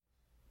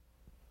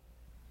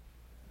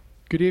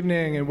Good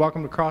evening and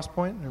welcome to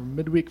Crosspoint, our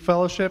Midweek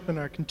Fellowship and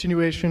our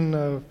continuation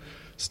of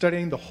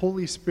studying the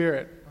Holy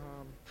Spirit.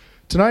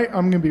 Tonight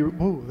I'm going to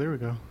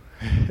be,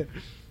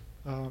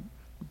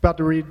 about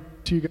to read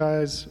to you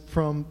guys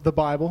from the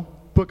Bible,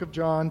 Book of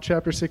John,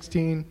 chapter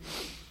 16,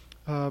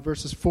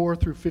 verses 4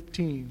 through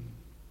 15.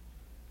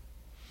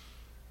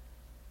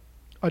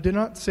 I did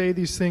not say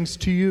these things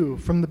to you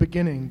from the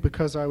beginning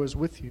because I was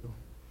with you.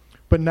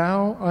 But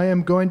now I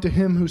am going to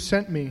him who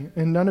sent me,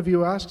 and none of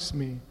you asks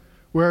me,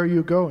 "Where are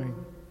you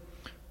going?"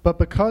 But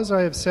because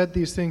I have said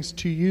these things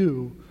to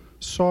you,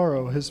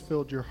 sorrow has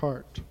filled your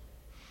heart.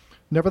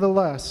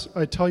 Nevertheless,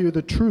 I tell you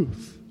the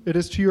truth. It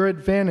is to your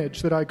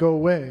advantage that I go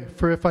away.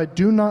 For if I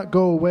do not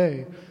go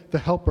away, the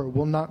Helper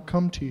will not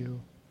come to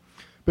you.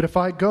 But if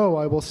I go,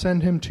 I will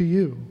send him to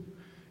you.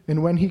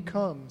 And when he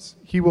comes,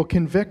 he will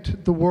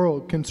convict the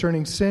world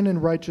concerning sin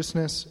and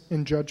righteousness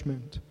and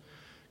judgment.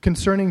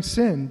 Concerning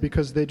sin,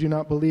 because they do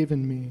not believe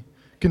in me.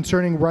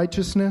 Concerning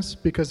righteousness,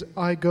 because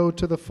I go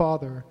to the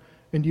Father,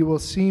 and you will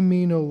see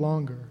me no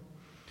longer.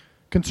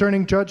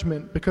 Concerning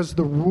judgment, because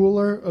the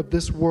ruler of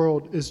this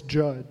world is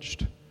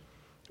judged.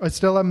 I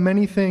still have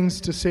many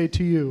things to say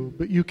to you,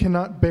 but you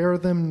cannot bear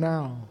them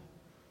now.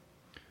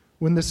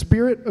 When the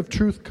Spirit of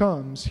truth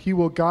comes, he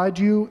will guide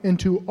you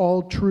into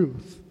all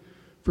truth,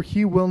 for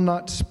he will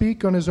not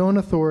speak on his own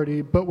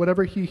authority, but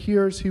whatever he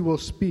hears he will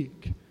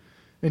speak,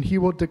 and he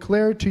will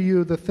declare to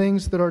you the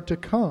things that are to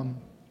come.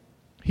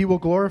 He will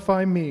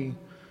glorify me,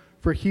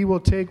 for he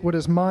will take what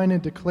is mine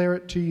and declare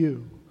it to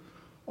you.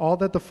 All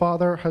that the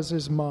Father has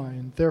is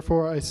mine.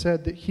 Therefore I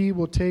said that he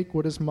will take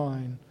what is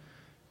mine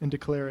and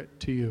declare it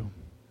to you.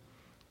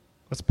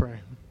 Let's pray.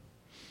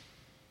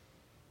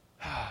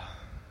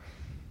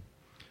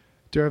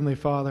 Dear Heavenly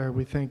Father,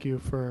 we thank you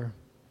for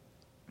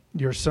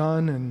your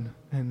Son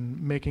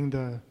and making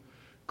the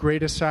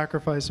greatest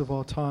sacrifice of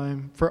all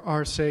time for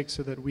our sake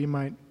so that we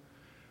might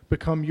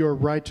become your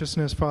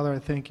righteousness. Father, I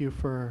thank you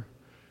for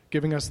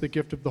giving us the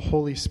gift of the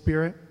Holy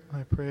Spirit.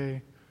 I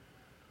pray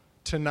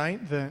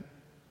tonight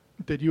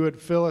that you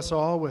would fill us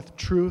all with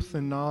truth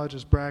and knowledge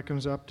as Brad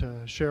comes up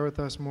to share with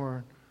us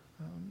more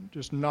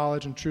just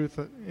knowledge and truth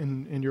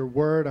in your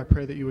word. I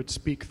pray that you would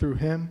speak through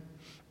him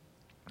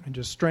and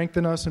just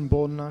strengthen us and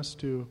bolden us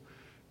to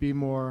be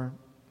more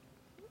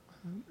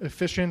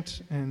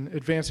efficient in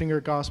advancing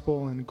your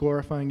gospel and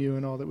glorifying you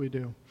in all that we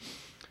do.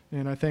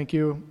 And I thank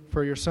you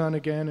for your Son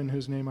again, in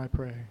whose name I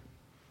pray.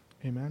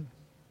 Amen.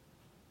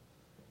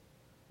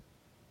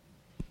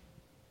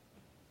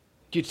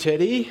 Thank you,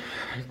 Teddy.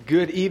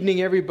 Good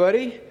evening,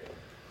 everybody.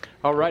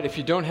 All right, if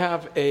you don't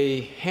have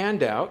a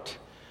handout,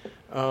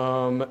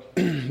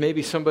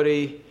 maybe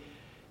somebody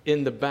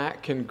in the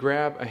back can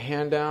grab a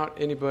handout.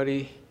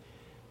 Anybody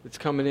that's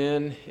coming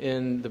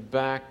in the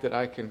back that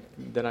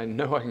I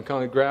know I can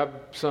kind of grab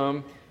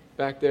some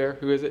back there.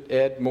 Who is it?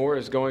 Ed Moore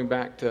is going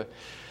back to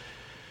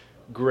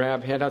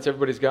grab handouts.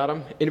 Everybody's got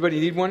them. Anybody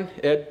need one?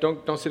 Ed,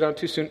 don't sit down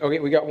too soon. Okay,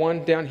 we got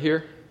one down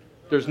here.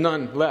 There's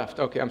none left.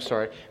 Okay, I'm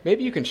sorry.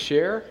 Maybe you can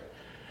share.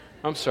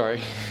 I'm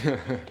sorry.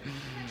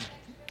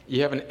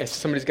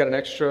 Somebody's got an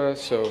extra,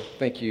 so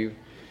thank you.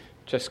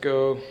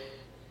 Jesco,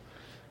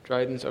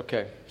 Dryden's.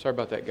 Okay, sorry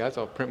about that, guys.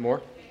 I'll print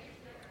more.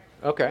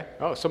 Okay.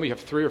 Oh, some of you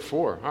have 3 or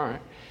 4. All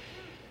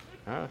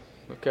right.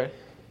 Okay.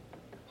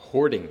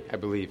 Hoarding, I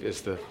believe,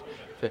 is the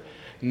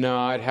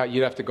no,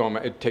 you'd have to go on.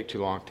 It'd take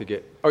too long to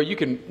get. Oh, you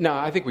can. No,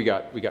 I think we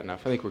got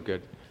enough. I think we're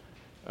good.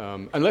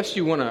 Unless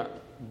you want to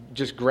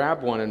just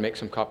grab one and make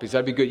some copies,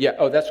 that'd be good. Yeah.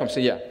 Oh, that's what I'm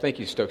saying. Yeah. Thank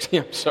you, Stokes.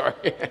 Yeah, I'm sorry.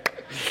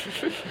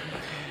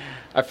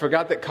 I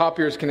forgot that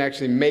copiers can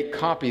actually make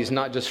copies,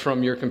 not just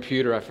from your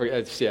computer. I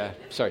forgot. Yeah.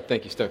 Sorry.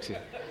 Thank you, Stokes. Yeah.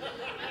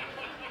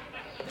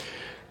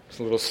 It's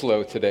a little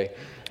slow today.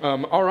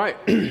 All right.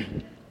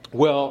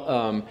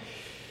 Well.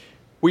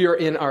 We are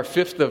in our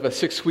 5th of a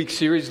 6-week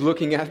series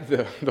looking at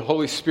the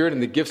Holy Spirit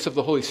and the gifts of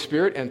the Holy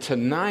Spirit. And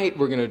tonight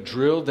we're going to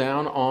drill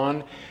down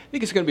on, I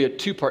think it's going to be a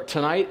 2-part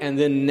tonight, and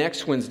then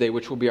next Wednesday,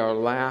 which will be our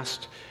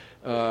last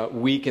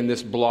week in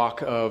this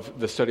block of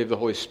the study of the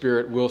Holy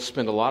Spirit. We'll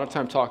spend a lot of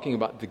time talking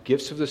about the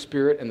gifts of the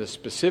Spirit and the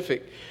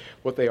specific,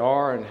 what they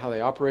are and how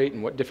they operate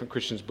and what different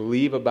Christians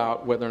believe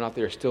about whether or not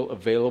they're still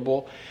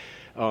available.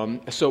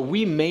 So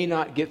we may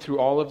not get through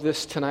all of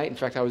this tonight. In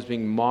fact, I was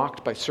being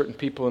mocked by certain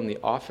people in the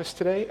office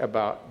today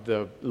about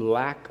the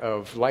lack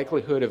of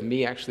likelihood of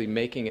me actually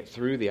making it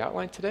through the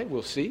outline today.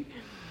 We'll see.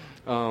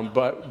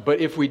 But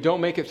if we don't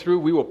make it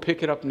through, we will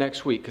pick it up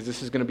next week because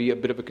this is going to be a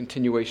bit of a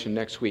continuation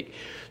next week.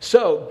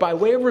 So by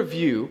way of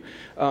review,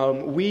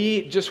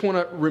 we just want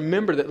to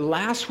remember that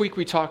last week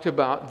we talked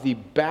about the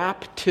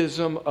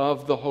baptism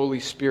of the Holy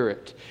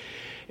Spirit.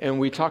 And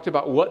we talked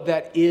about what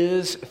that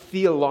is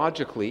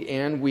theologically,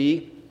 and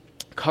we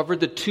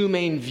covered the 2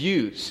 main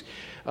views.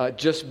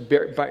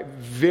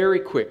 Very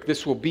quick.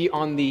 This will be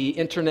on the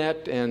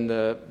internet, and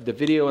the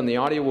video and the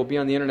audio will be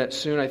on the internet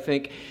soon, I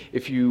think,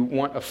 if you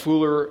want a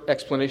fuller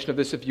explanation of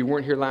this if you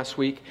weren't here last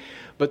week.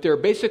 But there are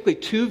basically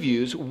 2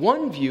 views.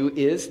 One view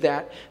is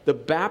that the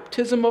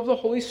baptism of the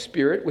Holy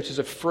Spirit, which is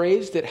a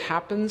phrase that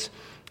happens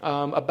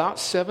about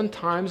 7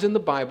 times in the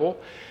Bible,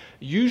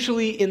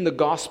 usually in the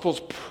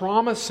Gospels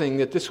promising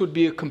that this would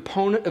be a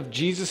component of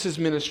Jesus'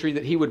 ministry,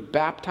 that he would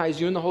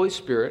baptize you in the Holy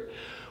Spirit.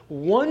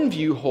 One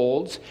view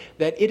holds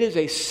that it is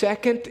a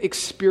second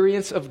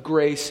experience of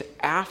grace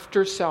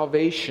after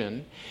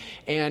salvation,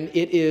 and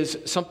it is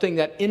something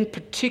that in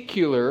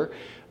particular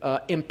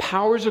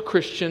empowers a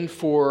Christian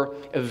for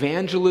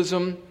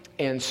evangelism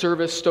and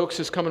service. Stokes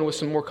is coming with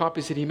some more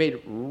copies that he made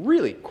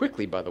really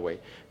quickly, by the way.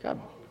 God.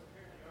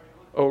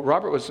 Oh,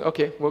 Robert was,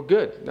 okay, well,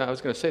 good. I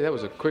was going to say that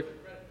was a quick,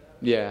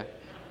 yeah.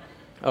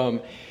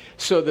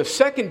 So the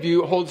second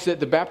view holds that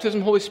the baptism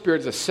of the Holy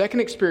Spirit is a second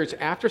experience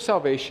after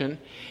salvation,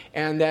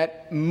 and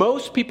that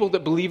most people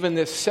that believe in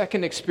this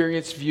second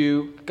experience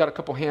view, got a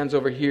couple hands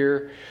over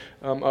here,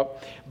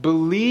 up,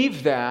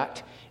 believe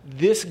that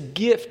this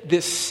gift,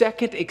 this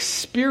second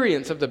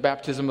experience of the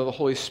baptism of the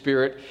Holy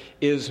Spirit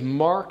is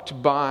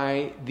marked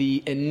by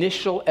the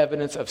initial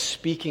evidence of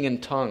speaking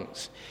in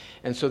tongues.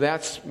 And so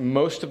that's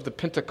most of the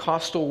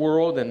Pentecostal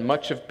world and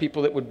much of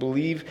people that would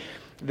believe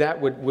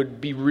that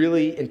would be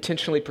really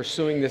intentionally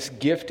pursuing this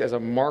gift as a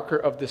marker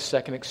of this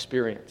second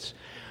experience.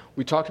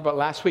 We talked about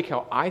last week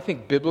how I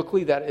think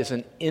biblically that is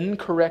an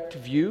incorrect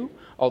view,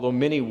 although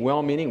many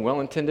well-meaning,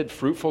 well-intended,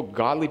 fruitful,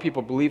 godly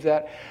people believe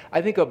that.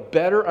 I think a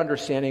better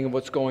understanding of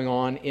what's going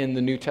on in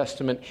the New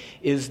Testament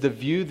is the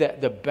view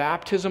that the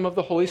baptism of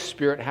the Holy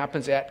Spirit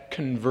happens at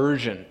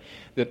conversion,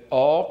 that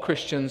all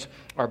Christians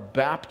are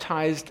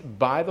baptized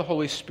by the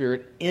Holy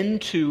Spirit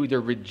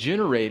they're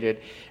regenerated,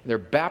 and they're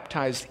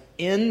baptized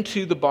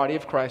into the body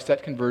of Christ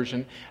at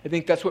conversion. I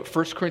think that's what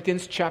 1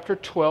 Corinthians chapter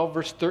 12,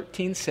 verse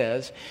 13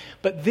 says.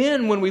 But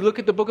then when we look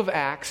at the book of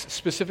Acts,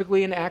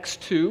 specifically in Acts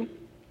 2,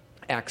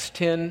 Acts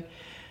 10,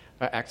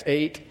 Acts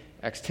 8,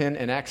 Acts 10,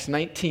 and Acts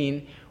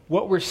 19,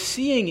 what we're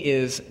seeing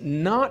is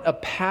not a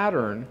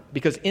pattern,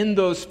 because in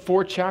those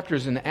 4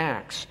 chapters in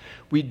Acts,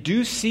 we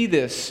do see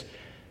this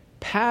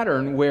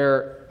pattern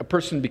where a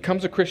person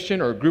becomes a Christian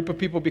or a group of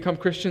people become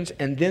Christians,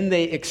 and then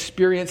they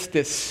experience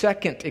this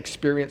second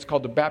experience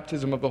called the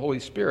baptism of the Holy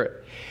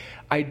Spirit.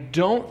 I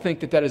don't think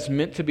that is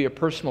meant to be a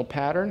personal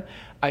pattern.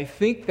 I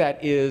think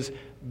that is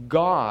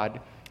God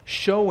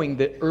showing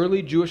the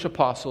early Jewish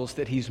apostles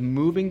that he's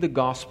moving the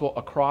gospel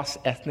across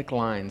ethnic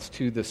lines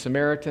to the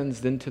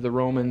Samaritans, then to the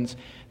Romans,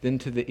 then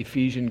to the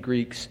Ephesian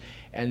Greeks,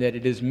 and that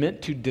it is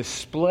meant to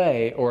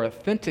display or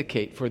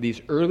authenticate for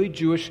these early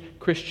Jewish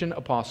Christian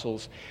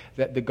apostles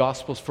that the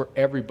gospel's for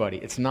everybody.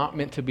 It's not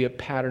meant to be a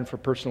pattern for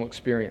personal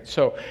experience.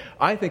 So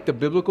I think the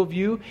biblical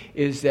view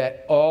is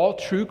that all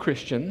true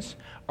Christians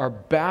are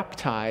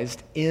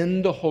baptized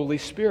in the Holy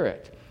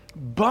Spirit.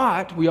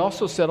 But we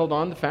also settled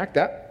on the fact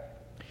that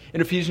in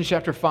Ephesians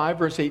chapter 5,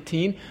 verse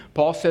 18,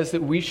 Paul says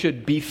that we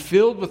should be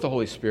filled with the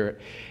Holy Spirit.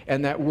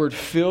 And that word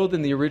filled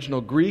in the original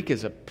Greek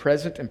is a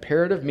present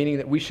imperative, meaning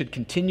that we should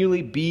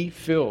continually be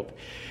filled.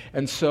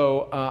 And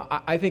so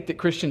I think that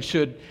Christians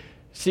should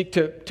seek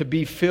to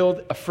be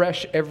filled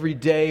afresh every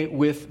day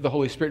with the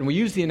Holy Spirit. And we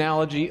use the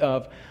analogy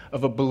of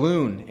a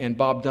balloon, and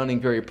Bob Dunning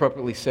very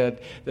appropriately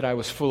said that I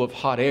was full of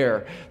hot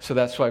air, so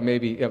that's why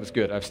maybe that was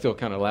good. I'm still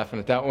kind of laughing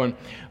at that one.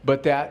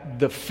 But that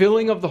the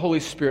filling of the Holy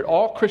Spirit,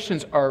 all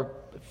Christians are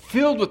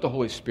filled with the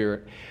Holy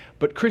Spirit,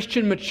 but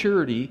Christian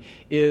maturity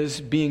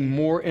is being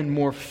more and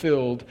more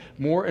filled,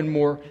 more and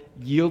more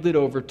yielded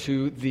over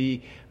to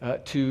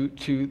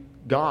to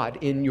God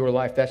in your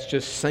life. That's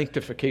just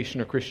sanctification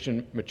or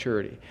Christian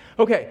maturity.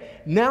 Okay,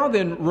 now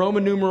then,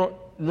 Roman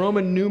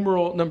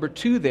numeral number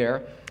 2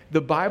 there, the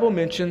Bible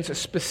mentions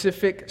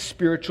specific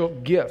spiritual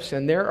gifts,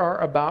 and there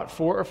are about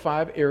 4 or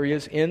 5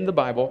 areas in the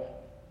Bible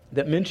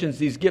that mentions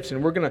these gifts,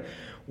 and we're going to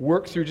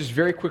work through just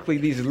very quickly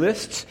these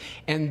lists,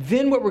 and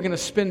then what we're going to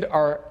spend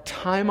our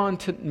time on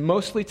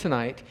mostly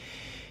tonight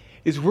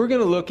is we're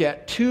going to look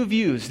at 2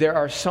 views. There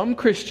are some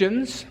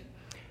Christians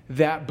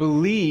that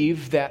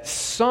believe that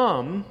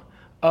some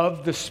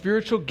of the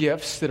spiritual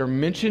gifts that are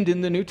mentioned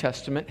in the New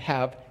Testament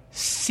have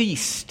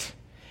ceased,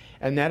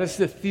 and that is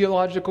the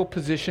theological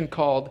position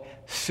called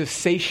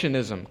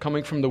cessationism,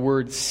 coming from the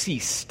word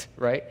ceased,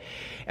 right?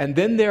 And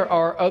then there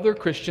are other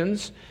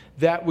Christians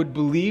that would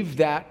believe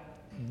that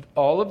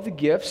all of the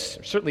gifts,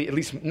 certainly at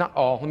least not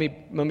all, let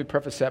me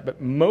preface that, but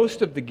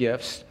most of the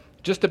gifts,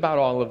 just about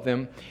all of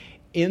them,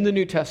 in the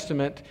New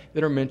Testament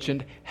that are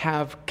mentioned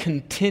have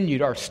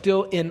continued, are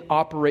still in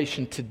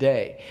operation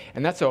today.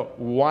 And that's a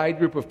wide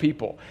group of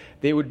people.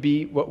 They would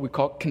be what we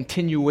call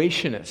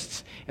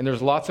continuationists. And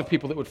there's lots of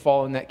people that would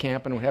fall in that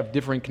camp and would have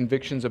differing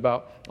convictions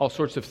about all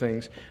sorts of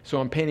things. So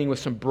I'm painting with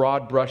some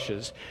broad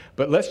brushes.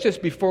 But let's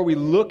just, before we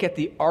look at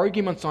the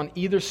arguments on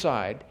either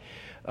side,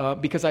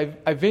 because I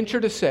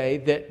venture to say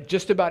that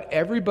just about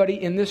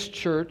everybody in this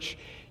church,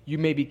 you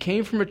maybe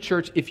came from a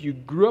church. If you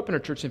grew up in a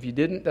church, if you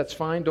didn't, that's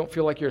fine. Don't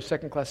feel like you're a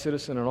second-class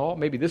citizen at all.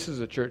 Maybe this is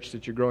a church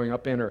that you're growing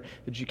up in or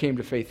that you came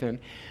to faith in.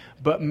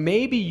 But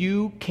maybe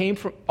you came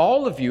from,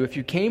 all of you, if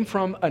you came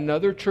from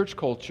another church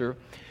culture,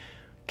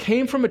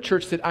 came from a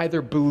church that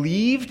either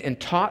believed and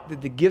taught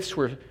that the gifts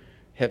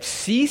have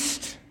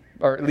ceased,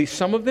 or at least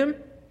some of them,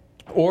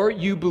 or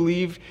you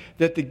believe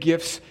that the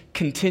gifts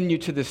continue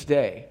to this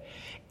day.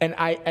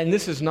 And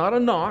this is not a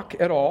knock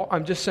at all.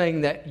 I'm just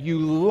saying that you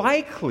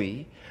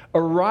likely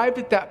arrived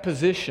at that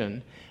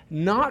position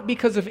not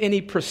because of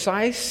any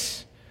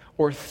precise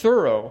or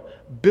thorough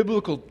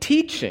biblical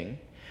teaching,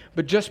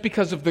 but just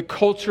because of the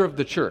culture of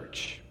the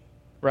church,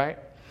 right?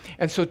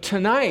 And so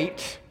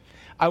tonight,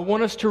 I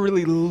want us to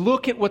really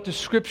look at what the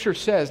Scripture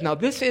says. Now,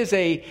 this is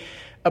a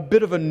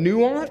bit of a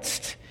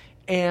nuanced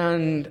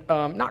and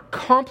not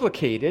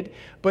complicated,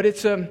 but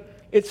it's a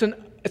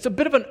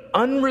bit of an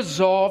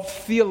unresolved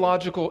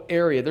theological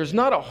area. There's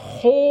not a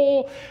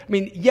whole,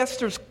 yes,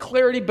 there's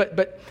clarity,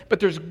 but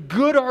there's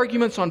good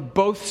arguments on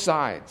both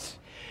sides.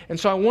 And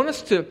so I want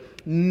us to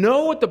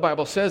know what the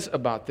Bible says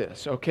about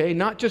this, okay?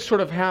 Not just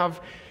sort of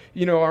have,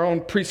 our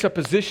own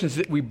presuppositions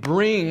that we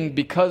bring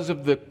because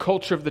of the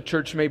culture of the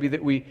church maybe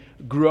that we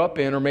grew up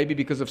in, or maybe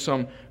because of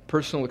some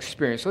personal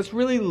experience. Let's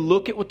really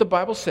look at what the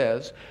Bible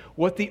says,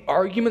 what the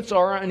arguments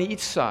are on each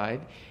side,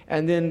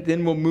 and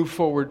then we'll move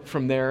forward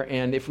from there.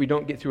 And if we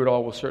don't get through it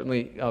all, we'll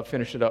certainly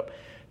finish it up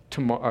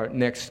tomorrow,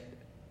 next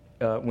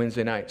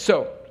Wednesday night.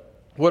 So,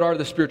 what are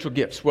the spiritual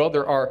gifts? Well,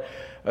 there are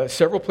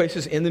several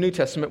places in the New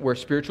Testament where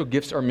spiritual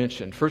gifts are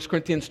mentioned. 1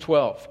 Corinthians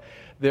 12,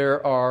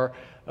 there are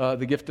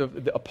the gift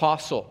of the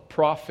apostle,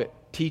 prophet,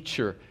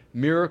 teacher,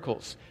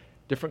 miracles,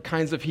 different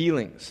kinds of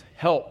healings,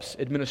 helps,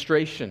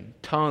 administration,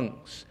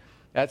 tongues.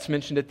 That's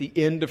mentioned at the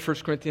end of 1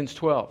 Corinthians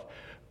 12.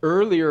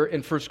 Earlier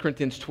in 1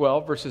 Corinthians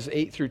 12, verses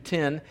 8 through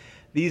 10,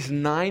 these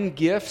 9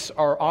 gifts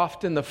are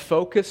often the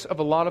focus of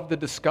a lot of the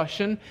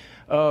discussion,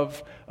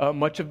 of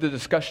much of the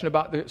discussion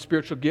about the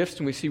spiritual gifts.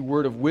 And we see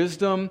word of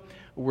wisdom,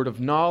 word of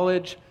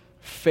knowledge,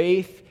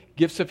 faith,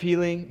 gifts of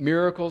healing,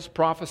 miracles,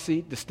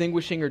 prophecy,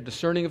 distinguishing or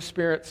discerning of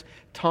spirits,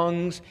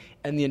 tongues,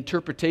 and the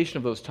interpretation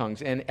of those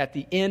tongues. And at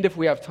the end, if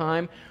we have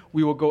time,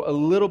 we will go a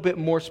little bit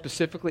more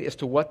specifically as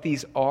to what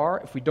these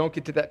are. If we don't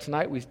get to that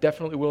tonight, we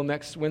definitely will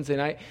next Wednesday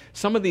night.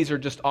 Some of these are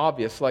just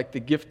obvious, like the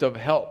gift of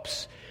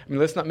helps.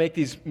 Let's not make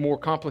these more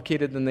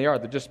complicated than they are.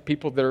 They're just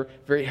people that are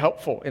very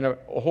helpful in a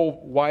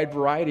whole wide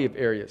variety of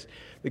areas.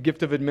 The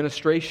gift of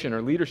administration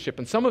or leadership.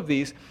 And some of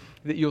these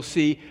that you'll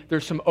see,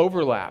 there's some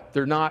overlap.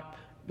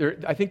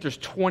 I think there's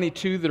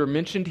 22 that are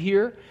mentioned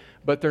here,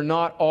 but they're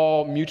not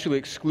all mutually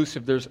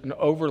exclusive. There's an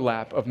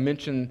overlap of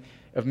mentioning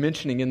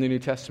in the New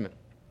Testament.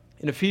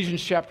 In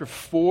Ephesians chapter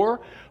 4,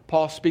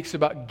 Paul speaks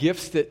about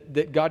gifts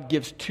that God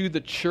gives to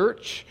the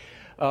church,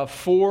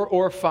 4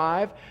 or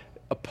 5.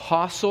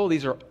 Apostle,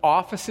 these are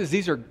offices.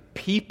 These are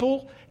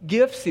people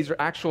gifts. These are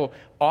actual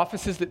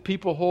offices that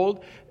people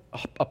hold.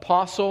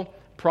 Apostle,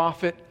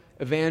 prophet,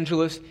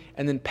 evangelist,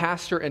 and then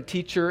pastor and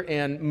teacher.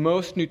 And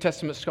most New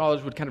Testament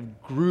scholars would kind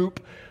of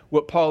group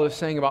what Paul is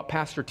saying about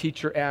pastor,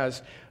 teacher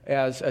as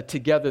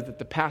together, that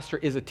the pastor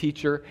is a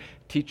teacher,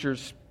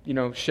 teachers,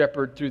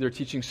 shepherd through their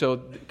teaching.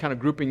 So kind of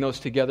grouping those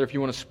together. If you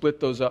want to split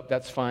those up,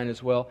 that's fine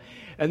as well.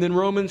 And then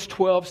Romans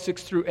 12,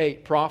 6 through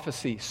 8,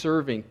 prophecy,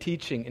 serving,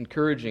 teaching,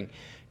 encouraging,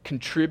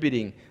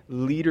 contributing,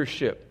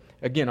 leadership.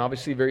 Again,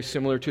 obviously very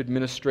similar to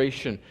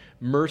administration,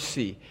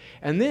 mercy.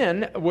 And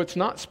then what's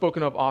not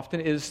spoken of often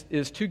is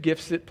 2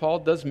 gifts that Paul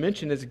does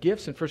mention as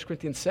gifts in 1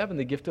 Corinthians 7,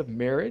 the gift of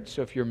marriage.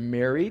 So if you're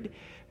married,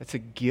 that's a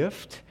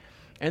gift.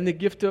 And the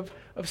gift of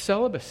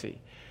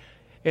celibacy.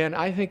 And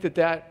I think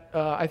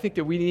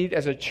that we need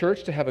as a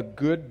church to have a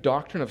good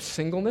doctrine of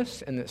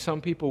singleness, and that some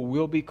people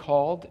will be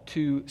called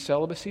to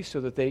celibacy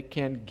so that they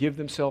can give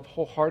themselves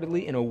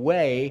wholeheartedly in a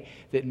way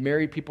that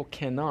married people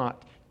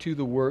cannot to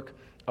the work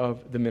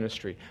of the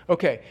ministry.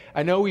 Okay,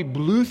 I know we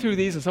blew through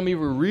these, and some of you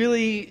were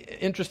really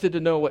interested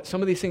to know what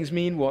some of these things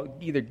mean. We'll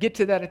either get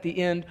to that at the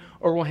end,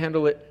 or we'll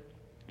handle it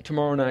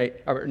tomorrow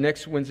night, or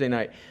next Wednesday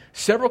night.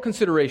 Several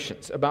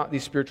considerations about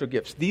these spiritual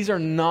gifts. These are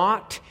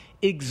not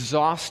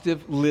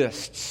exhaustive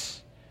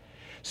lists.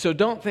 So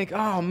don't think,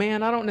 oh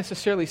man, I don't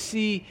necessarily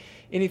see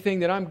anything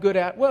that I'm good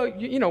at. Well,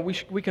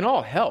 we can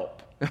all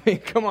help.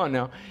 Come on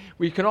now.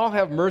 We can all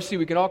have mercy.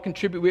 We can all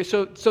contribute.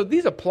 So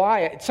these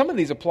apply. Some of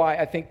these apply,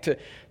 I think, to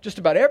just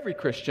about every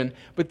Christian.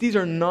 But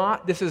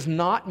this is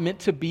not meant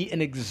to be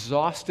an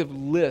exhaustive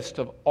list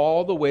of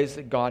all the ways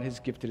that God has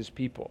gifted His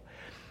people.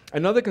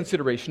 Another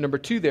consideration, number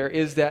 2 there,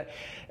 is that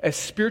a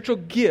spiritual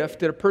gift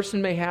that a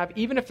person may have,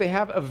 even if they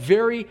have a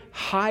very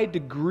high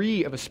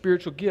degree of a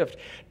spiritual gift,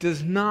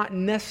 it's not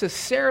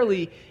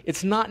necessarily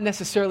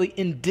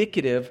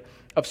indicative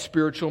of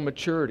spiritual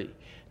maturity.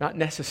 Not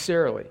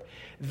necessarily.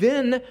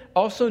 Then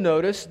also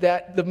notice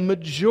that the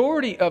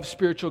majority of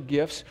spiritual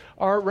gifts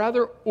are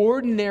rather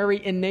ordinary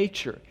in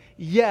nature.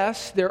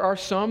 Yes, there are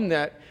some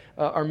that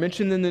are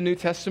mentioned in the New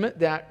Testament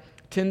that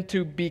tend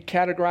to be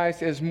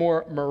categorized as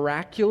more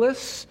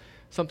miraculous,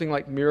 something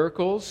like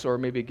miracles, or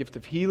maybe a gift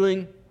of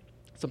healing,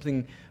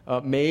 something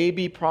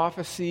maybe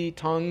prophecy,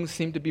 tongues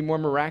seem to be more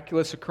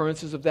miraculous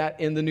occurrences of that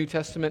in the New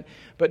Testament.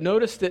 But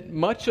notice that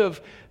much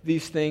of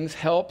these things,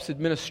 helps,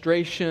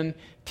 administration,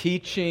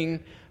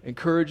 teaching,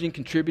 encouraging,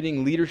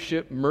 contributing,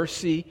 leadership,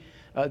 mercy,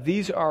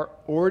 these are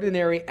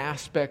ordinary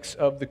aspects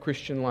of the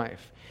Christian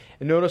life.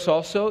 And notice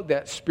also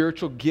that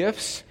spiritual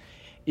gifts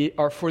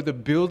are for the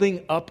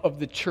building up of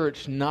the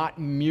church, not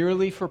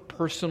merely for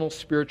personal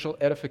spiritual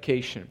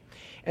edification.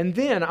 And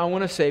then I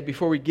want to say,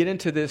 before we get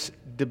into this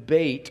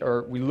debate,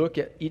 or we look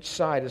at each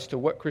side as to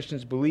what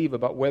Christians believe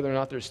about whether or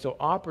not they're still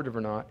operative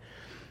or not,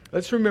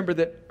 let's remember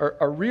that,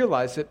 or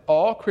realize that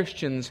all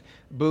Christians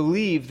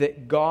believe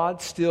that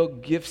God still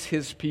gifts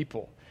His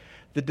people.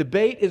 The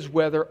debate is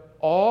whether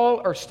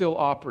all are still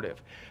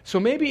operative. So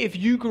maybe if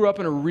you grew up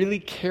in a really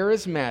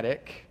charismatic,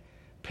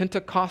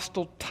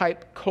 Pentecostal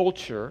type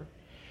culture,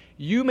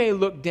 you may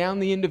look down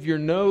the end of your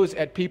nose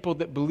at people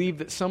that believe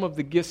that some of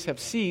the gifts have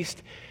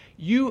ceased.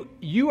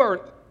 You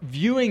are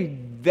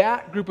viewing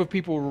that group of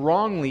people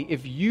wrongly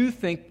if you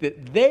think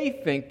that they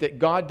think that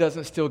God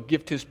doesn't still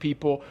gift His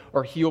people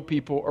or heal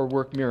people or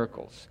work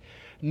miracles.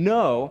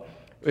 No,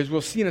 as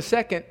we'll see in a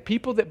second,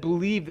 people that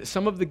believe that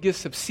some of the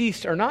gifts have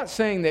ceased are not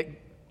saying that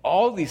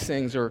all these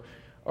things are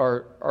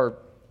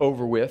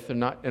over with and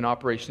not in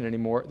operation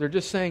anymore. They're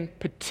just saying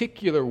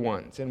particular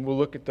ones, and we'll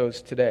look at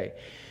those today.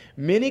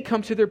 Many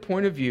come to their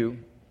point of view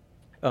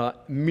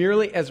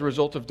merely as a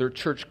result of their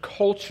church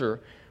culture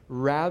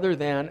rather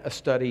than a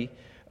study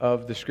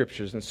of the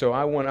Scriptures. And so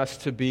I want us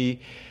to be,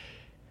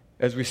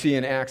 as we see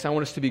in Acts, I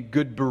want us to be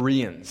good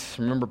Bereans.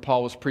 Remember,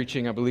 Paul was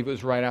preaching, I believe it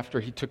was right after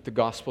he took the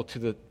gospel to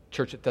the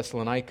church at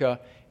Thessalonica,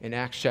 in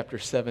Acts chapter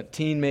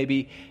 17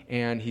 maybe,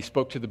 and he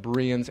spoke to the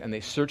Bereans, and they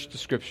searched the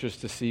Scriptures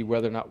to see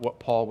whether or not what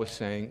Paul was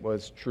saying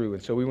was true.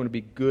 And so we want to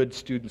be good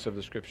students of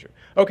the Scripture.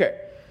 Okay,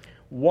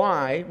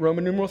 why,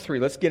 Roman numeral 3,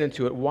 let's get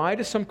into it. Why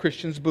do some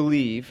Christians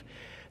believe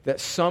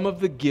that some of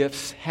the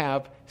gifts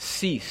have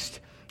ceased?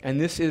 And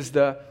this is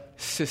the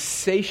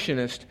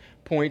cessationist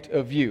point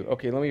of view.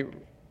 Okay, let me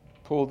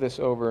pull this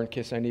over in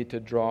case I need to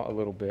draw a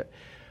little bit.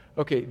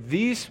 Okay,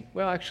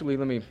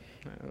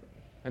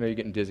 I know you're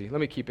getting dizzy.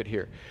 Let me keep it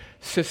here.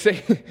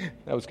 That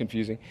was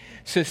confusing.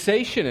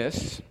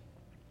 Cessationists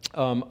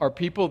are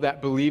people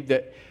that believe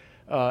that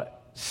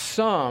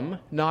some,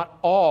 not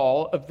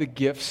all, of the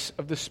gifts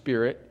of the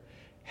Spirit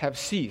have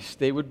ceased.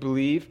 They would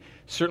believe,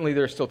 certainly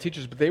there are still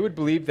teachers, but they would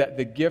believe that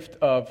the gift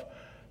of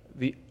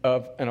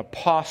an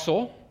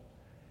apostle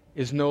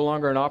is no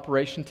longer in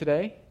operation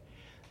today.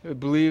 They would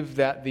believe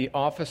that the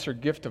office or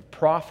gift of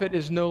prophet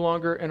is no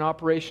longer in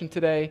operation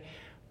today.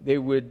 They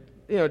would,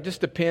 it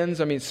just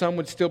depends. I mean, some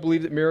would still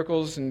believe that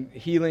miracles and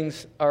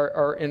healings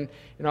are in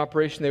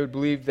operation. They would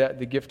believe that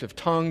the gift of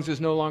tongues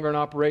is no longer in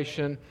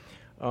operation.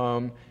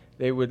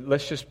 They would,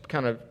 let's just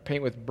kind of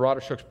paint with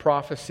broader strokes,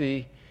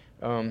 prophecy,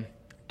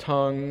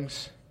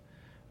 tongues.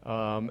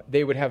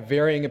 They would have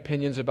varying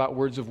opinions about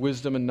words of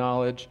wisdom and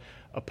knowledge,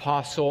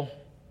 apostle,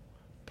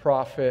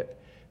 prophet,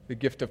 the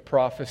gift of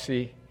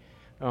prophecy.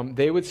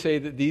 They would say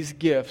that these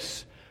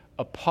gifts,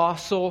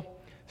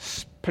 apostle,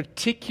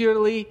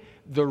 particularly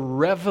the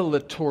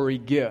revelatory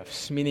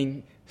gifts,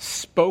 meaning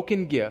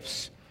spoken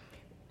gifts,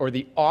 or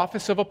the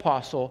office of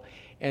apostle,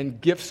 and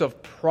gifts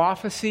of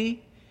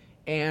prophecy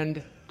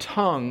and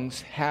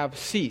tongues have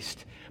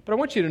ceased. But I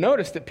want you to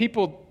notice that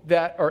people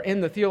that are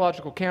in the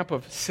theological camp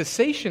of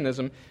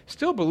cessationism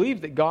still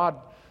believe that God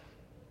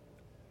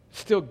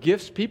still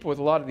gifts people with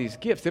a lot of these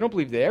gifts. They don't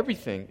believe that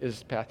everything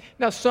is past.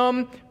 Now,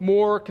 some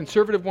more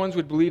conservative ones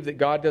would believe that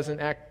God doesn't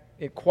act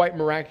in quite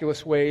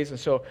miraculous ways, and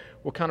so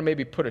we'll kind of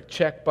maybe put a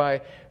check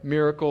by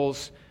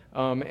miracles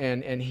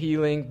and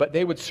healing, but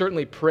they would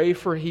certainly pray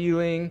for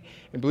healing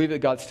and believe that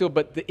God still,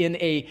 but in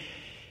a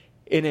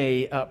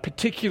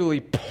particularly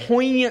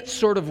poignant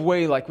sort of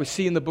way, like we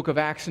see in the book of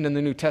Acts and in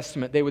the New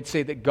Testament, they would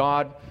say that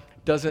God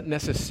doesn't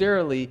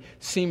necessarily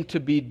seem to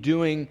be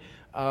doing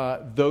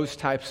those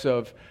types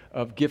of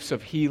gifts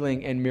of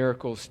healing and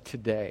miracles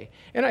today.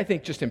 And I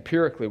think just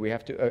empirically we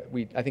have to,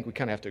 I think we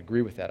kind of have to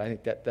agree with that. I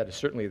think that is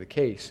certainly the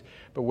case.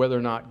 But whether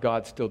or not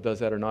God still does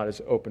that or not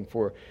is open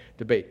for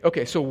debate.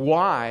 Okay, so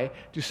why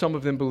do some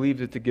of them believe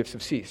that the gifts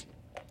have ceased?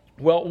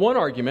 Well, one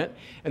argument,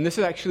 and this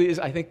actually is,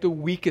 I think, the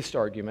weakest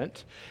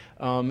argument,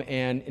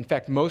 and in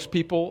fact, most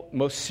people,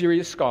 most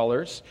serious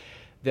scholars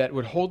that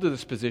would hold to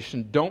this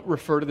position don't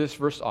refer to this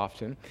verse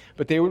often,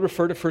 but they would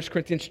refer to 1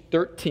 Corinthians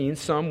 13,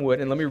 some would,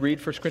 and let me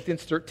read 1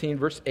 Corinthians 13,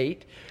 verse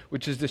 8,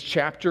 which is this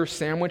chapter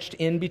sandwiched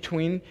in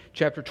between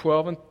chapter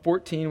 12 and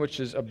 14,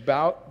 which is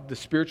about the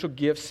spiritual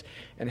gifts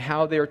and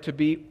how they are to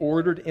be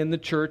ordered in the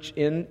church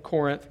in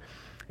Corinth.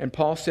 And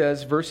Paul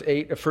says, verse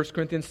 8 of 1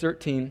 Corinthians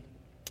 13,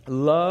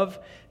 "Love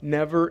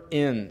never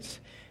ends.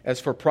 As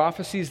for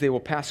prophecies, they will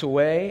pass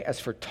away. As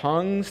for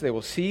tongues, they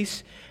will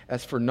cease.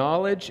 As for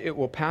knowledge, it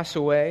will pass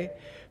away.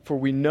 For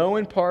we know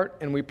in part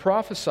and we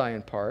prophesy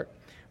in part.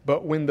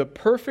 But when the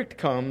perfect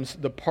comes,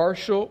 the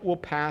partial will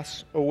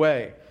pass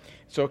away."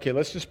 So, okay,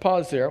 let's just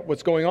pause there.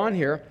 What's going on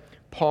here?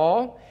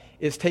 Paul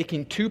is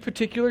taking two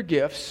particular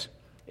gifts,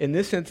 in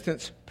this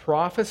instance,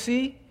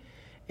 prophecy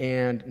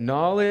and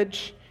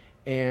knowledge,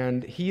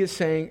 and he is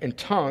saying, in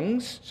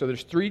tongues, so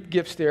there's three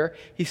gifts there.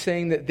 He's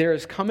saying that there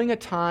is coming a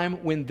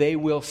time when they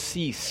will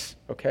cease,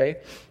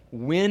 okay?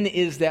 When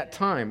is that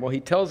time? Well,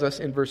 he tells us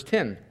in verse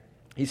 10.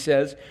 He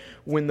says,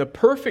 when the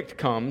perfect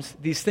comes,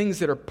 these things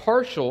that are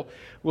partial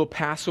will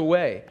pass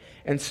away.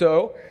 And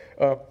so,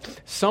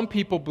 some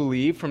people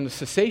believe, from the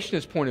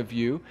cessationist point of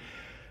view,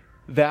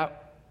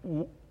 that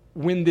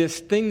when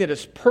this thing that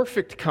is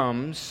perfect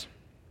comes,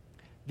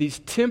 these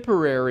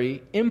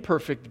temporary,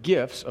 imperfect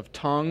gifts of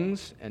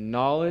tongues and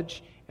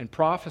knowledge and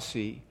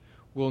prophecy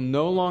will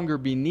no longer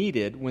be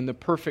needed when the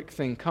perfect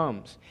thing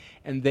comes.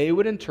 And they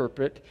would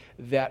interpret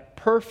that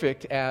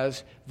perfect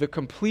as the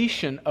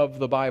completion of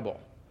the Bible,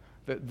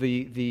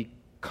 the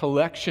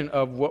collection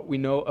of what we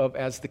know of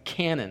as the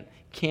canon.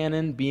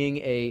 Canon being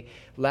a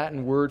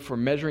Latin word for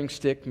measuring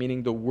stick,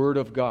 meaning the Word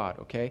of God,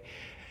 okay?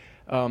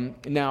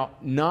 Now,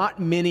 not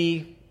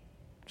many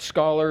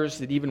scholars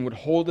that even would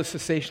hold a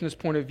cessationist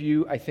point of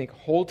view, I think,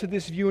 hold to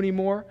this view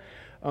anymore,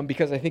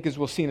 because I think, as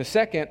we'll see in a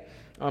second,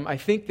 I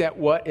think that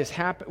what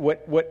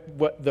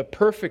the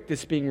perfect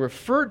that's being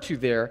referred to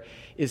there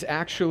is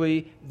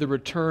actually the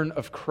return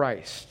of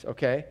Christ,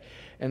 okay?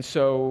 And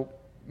so,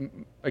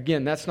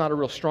 again, that's not a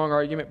real strong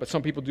argument, but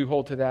some people do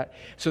hold to that.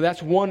 So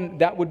that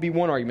would be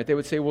one argument. They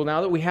would say, well,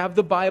 now that we have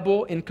the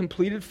Bible in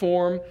completed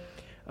form,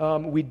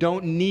 we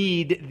don't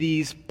need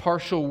these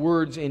partial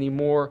words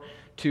anymore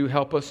to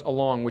help us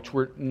along, which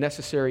were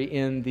necessary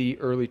in the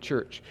early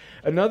church.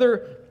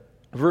 Another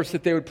verse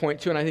that they would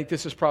point to, and I think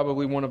this is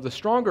probably one of the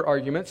stronger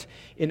arguments,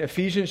 in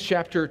Ephesians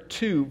chapter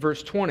 2,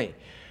 verse 20.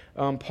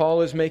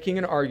 Paul is making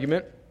an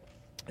argument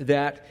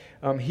that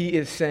he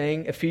is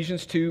saying,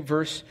 Ephesians 2,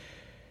 verse,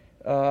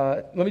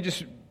 let me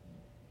just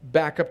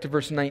back up to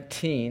verse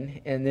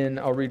 19, and then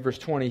I'll read verse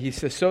 20. He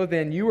says, "So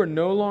then you are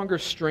no longer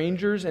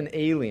strangers and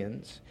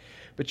aliens,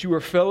 but you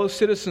are fellow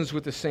citizens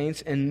with the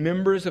saints and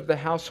members of the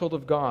household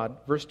of God,"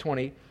 verse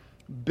 20,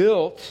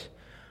 "built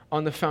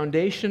on the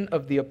foundation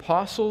of the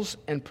apostles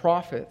and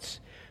prophets,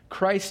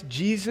 Christ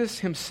Jesus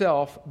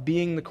himself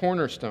being the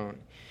cornerstone,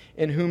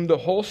 in whom the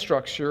whole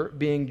structure,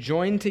 being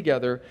joined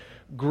together,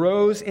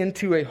 grows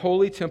into a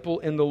holy temple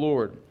in the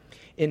Lord.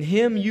 In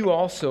him you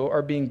also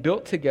are being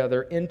built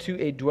together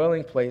into a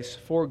dwelling place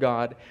for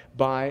God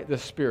by the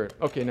Spirit."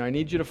 Okay, now I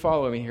need you to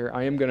follow me here.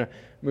 I am going to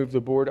move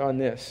the board on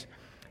this.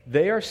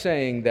 They are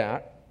saying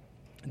that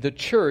the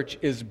church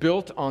is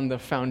built on the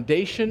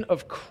foundation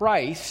of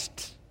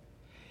Christ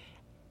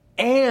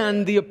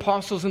and the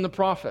apostles and the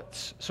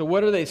prophets. So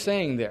what are they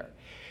saying there?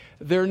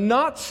 They're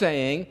not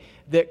saying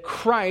that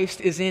Christ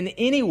is in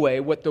any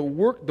way what the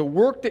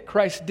work that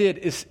Christ did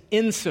is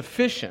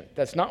insufficient.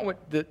 That's not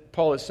what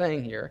Paul is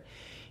saying here.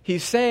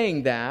 He's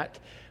saying that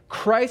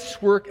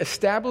Christ's work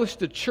established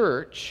the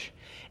church,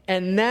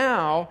 and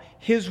now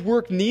his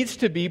work needs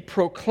to be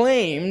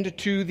proclaimed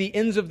to the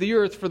ends of the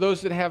earth for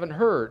those that haven't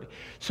heard.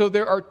 So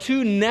there are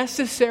two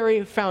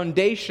necessary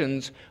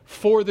foundations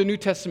for the New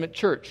Testament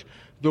church: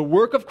 the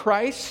work of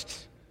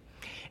Christ,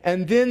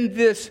 and then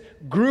this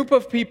group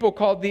of people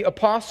called the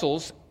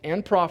apostles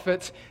and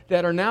prophets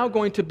that are now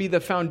going to be the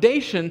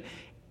foundation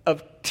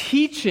of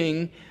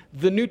teaching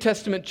the New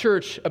Testament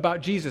church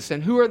about Jesus.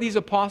 And who are these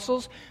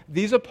apostles?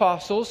 These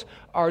apostles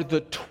are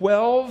the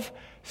 12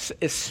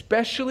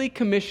 especially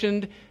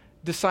commissioned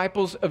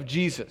disciples of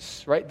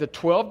Jesus, right? The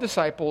 12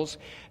 disciples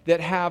that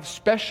have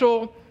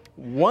special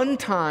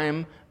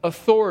one-time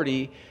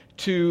authority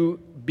to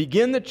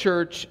begin the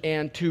church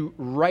and to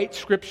write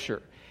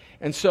Scripture.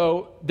 And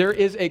so there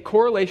is a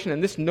correlation,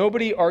 and this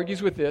nobody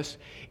argues with this.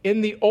 In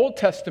the Old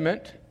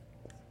Testament,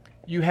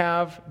 you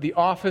have the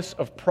office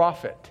of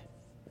prophet.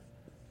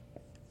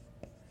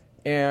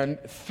 And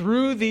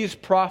through these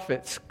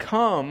prophets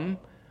come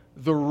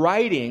the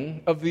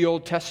writing of the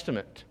Old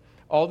Testament.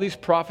 All these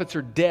prophets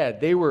are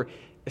dead. They were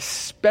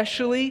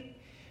especially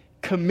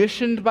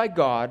commissioned by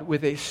God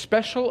with a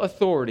special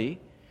authority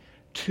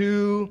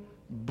to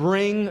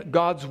bring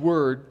God's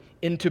word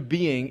into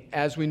being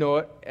as we know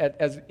it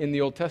as in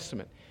the Old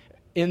Testament.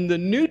 In the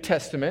New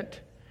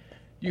Testament,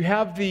 you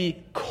have the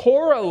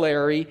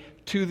corollary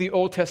to the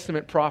Old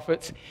Testament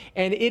prophets,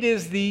 and it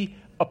is the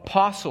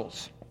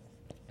apostles.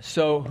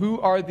 So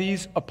who are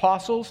these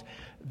apostles?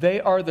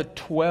 They are the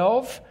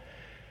 12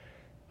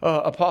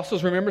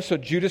 apostles, remember. So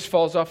Judas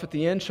falls off at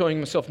the end, showing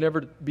himself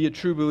never to be a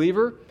true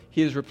believer.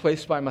 He is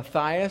replaced by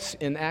Matthias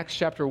in Acts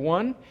chapter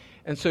 1.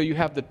 And so you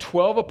have the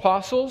 12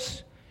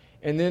 apostles,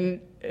 and then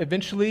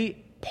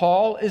eventually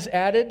Paul is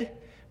added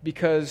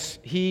because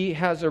he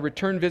has a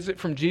return visit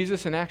from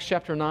Jesus in Acts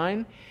chapter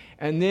 9.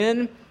 And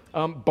then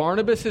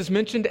Barnabas is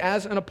mentioned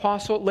as an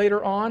apostle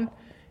later on.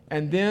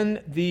 And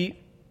then the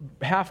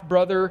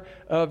half-brother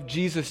of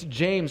Jesus,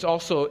 James,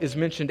 also is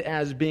mentioned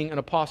as being an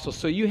apostle.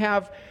 So you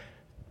have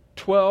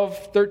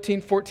 12,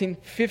 13, 14,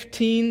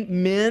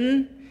 15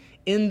 men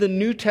in the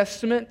New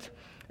Testament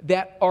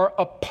that are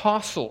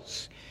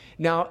apostles.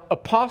 Now,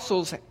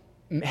 apostles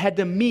had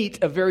to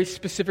meet a very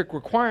specific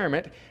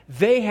requirement.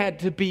 They had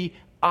to be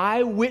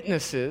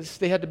eyewitnesses.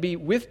 They had to be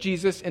with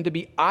Jesus and to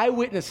be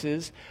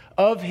eyewitnesses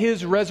of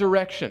his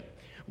resurrection,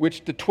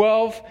 which the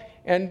 12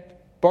 and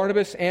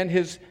Barnabas and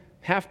his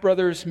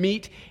half-brothers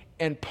meet.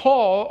 And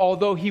Paul,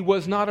 although he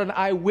was not an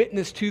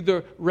eyewitness to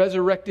the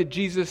resurrected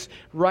Jesus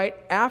right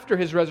after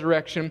his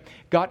resurrection,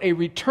 got a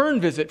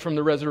return visit from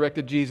the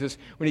resurrected Jesus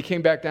when he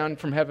came back down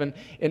from heaven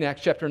in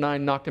Acts chapter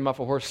 9, knocked him off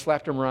a horse,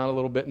 slapped him around a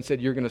little bit and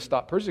said, "You're going to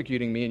stop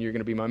persecuting me and you're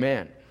going to be my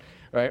man."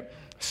 Right?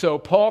 So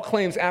Paul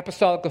claims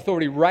apostolic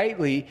authority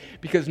rightly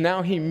because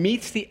now he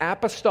meets the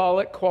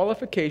apostolic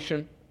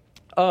qualification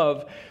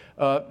of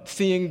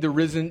seeing the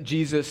risen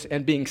Jesus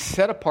and being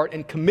set apart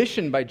and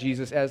commissioned by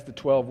Jesus as the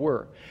 12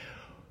 were.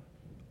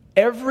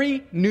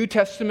 Every New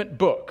Testament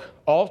book,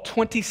 all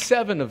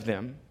 27 of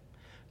them,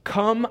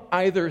 come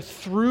either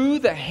through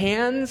the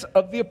hands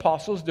of the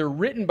apostles, they're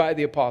written by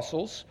the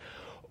apostles,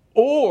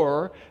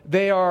 or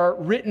they are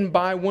written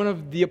by one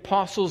of the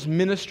apostles'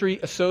 ministry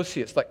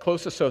associates, like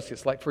close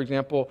associates, like, for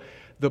example,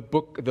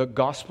 the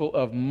Gospel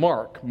of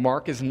Mark.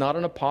 Mark is not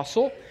an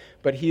apostle,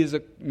 but he is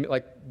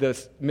like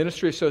the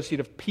ministry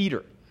associate of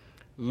Peter.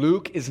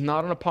 Luke is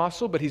not an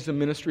apostle, but he's the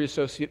ministry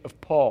associate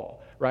of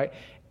Paul, right?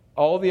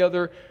 All the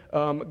other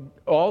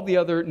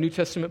New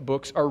Testament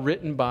books are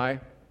written by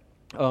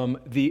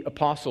the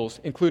apostles,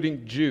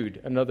 including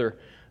Jude, another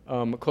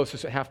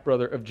closest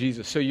half-brother of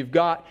Jesus. So you've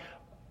got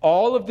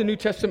all of the New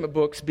Testament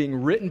books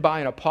being written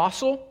by an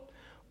apostle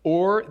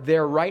or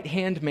their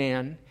right-hand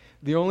man.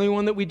 The only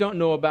one that we don't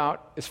know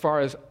about as far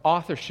as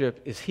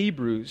authorship is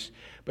Hebrews,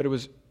 but it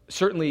was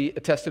certainly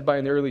attested by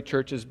in the early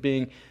church as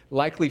being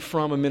likely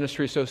from a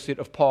ministry associate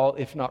of Paul,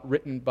 if not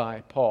written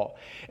by Paul.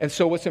 And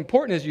so what's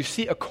important is you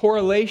see a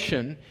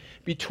correlation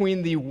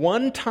between the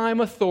one-time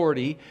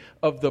authority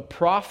of the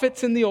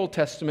prophets in the Old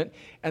Testament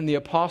and the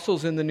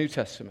apostles in the New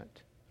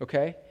Testament,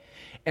 okay?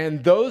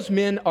 And those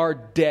men are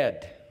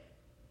dead,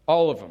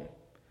 all of them.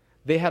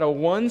 They had a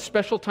one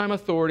special time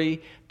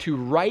authority to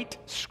write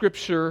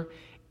Scripture,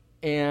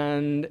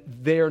 and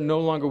they are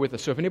no longer with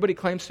us. So if anybody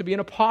claims to be an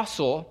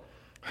apostle,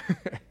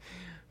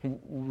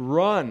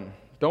 run.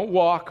 Don't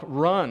walk,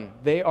 run.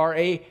 They are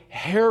a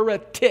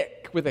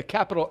heretic with a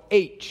capital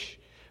H,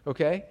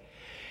 okay?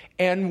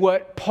 And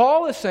what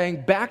Paul is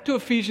saying, back to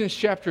Ephesians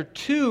chapter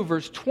 2,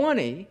 verse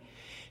 20,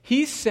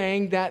 he's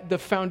saying that the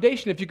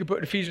foundation, if you could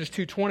put Ephesians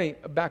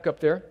 2:20 back up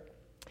there,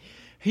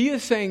 he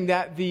is saying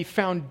that the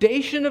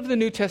foundation of the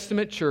New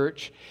Testament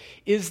church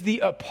is the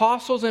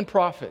apostles and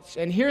prophets.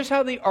 And here's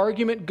how the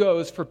argument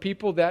goes for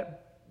people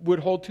that would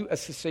hold to a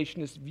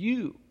cessationist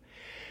view.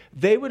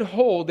 They would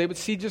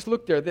see, just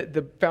look there, that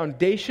the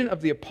foundation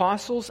of the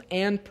apostles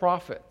and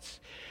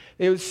prophets.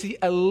 They would see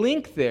a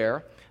link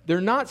there.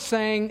 They're not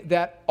saying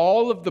that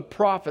all of the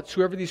prophets,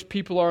 whoever these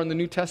people are in the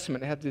New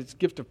Testament, have this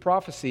gift of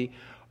prophecy,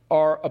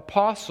 are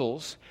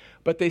apostles,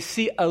 but they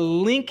see a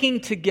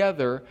linking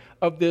together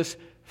of this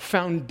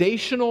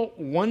foundational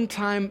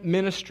one-time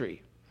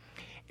ministry.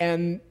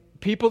 And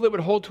people that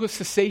would hold to a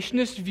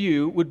cessationist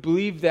view would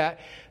believe that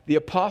the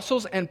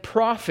apostles and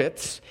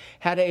prophets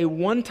had a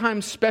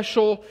one-time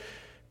special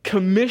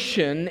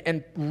commission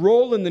and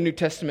role in the New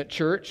Testament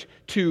church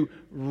to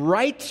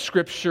write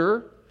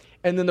Scripture,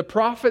 and then the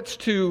prophets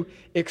to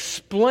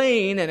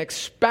explain and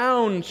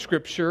expound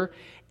Scripture,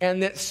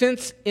 and that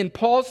since in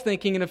Paul's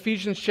thinking in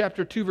Ephesians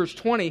chapter 2, verse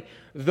 20,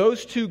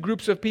 those two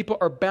groups of people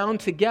are bound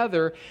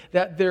together,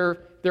 that their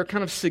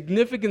kind of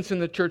significance in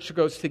the church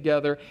goes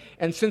together.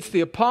 And since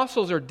the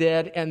apostles are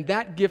dead and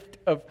that gift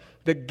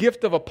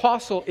of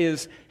apostle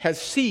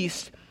has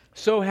ceased,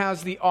 so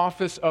has the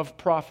office of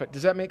prophet.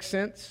 Does that make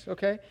sense?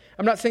 Okay?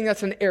 I'm not saying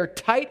that's an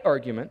airtight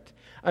argument.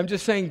 I'm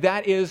just saying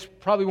that is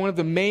probably one of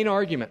the main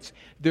arguments.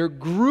 They're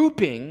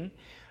grouping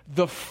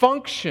the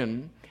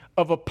function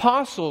of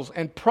apostles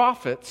and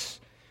prophets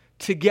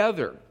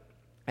together.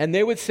 And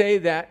they would say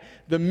that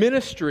the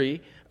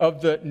ministry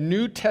of the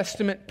New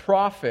Testament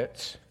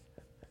prophets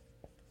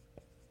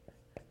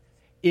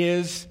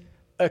is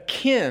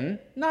akin,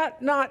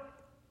 not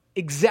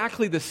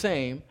exactly the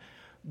same,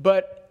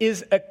 but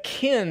is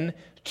akin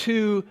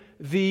to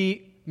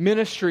the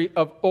ministry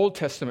of Old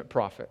Testament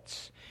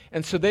prophets.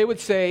 And so they would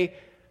say,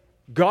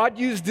 God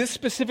used this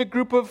specific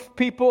group of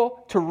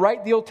people to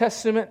write the Old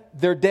Testament.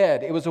 They're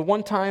dead. It was a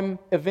one-time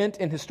event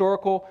in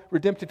historical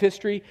redemptive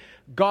history.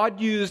 God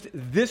used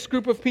this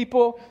group of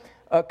people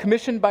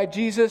commissioned by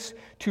Jesus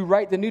to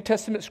write the New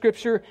Testament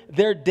Scripture.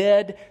 They're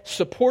dead,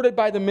 supported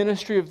by the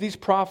ministry of these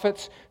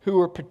prophets who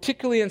were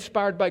particularly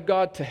inspired by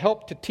God to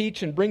help to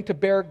teach and bring to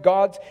bear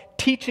God's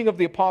teaching of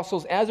the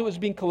apostles as it was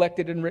being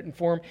collected in written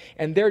form,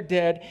 and they're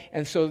dead.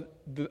 And so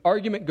the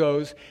argument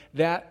goes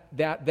that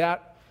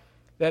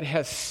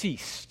has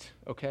ceased,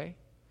 okay?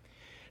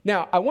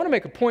 Now, I want to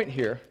make a point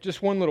here,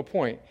 just one little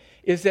point,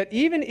 is that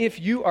even if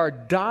you are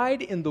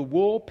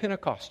dyed-in-the-wool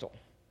Pentecostal,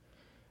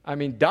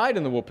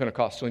 dyed-in-the-wool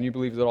Pentecostal, and you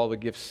believe that all the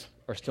gifts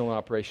are still in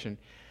operation,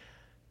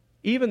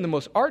 even the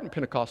most ardent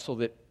Pentecostal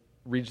that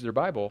reads their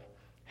Bible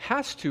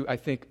has to, I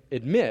think,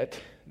 admit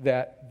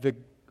that the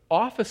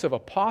office of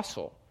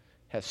apostle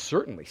has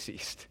certainly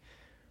ceased.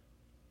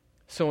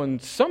 So in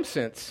some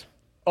sense,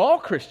 all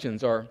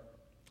Christians are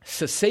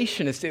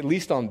cessationists, at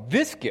least on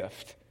this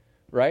gift,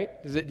 right?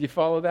 Do you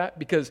follow that?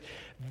 Because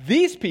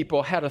these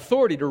people had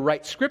authority to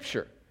write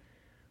Scripture.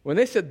 When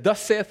they said,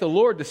 "Thus saith the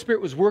Lord," the Spirit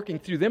was working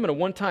through them in a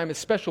one-time, a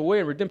special way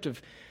in redemptive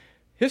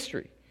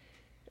history.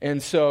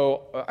 And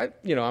so, I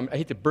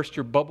hate to burst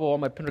your bubble, all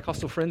my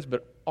Pentecostal friends,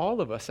 but all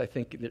of us, I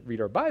think, that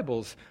read our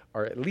Bibles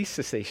are at least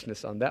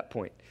cessationists on that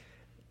point.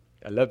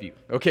 I love you.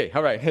 Okay,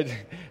 all right,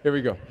 here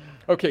we go.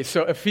 Okay,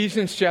 so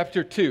Ephesians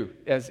chapter 2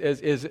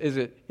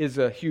 is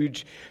a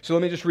huge, so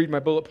let me just read my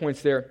bullet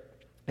points there.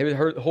 They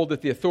would hold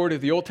that the authority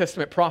of the Old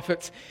Testament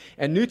prophets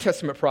and New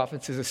Testament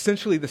prophets is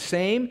essentially the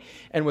same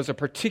and was a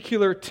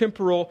particular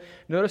temporal.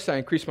 Notice I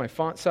increased my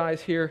font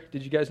size here.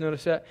 Did you guys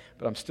notice that?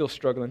 But I'm still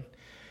struggling.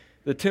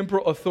 The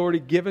temporal authority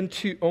given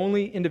to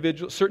only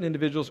certain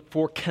individuals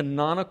for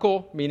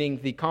canonical, meaning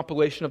the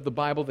compilation of the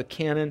Bible, the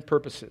canon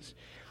purposes.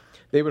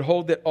 They would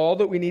hold that all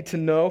that we need to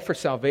know for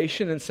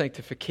salvation and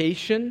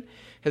sanctification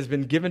has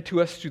been given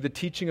to us through the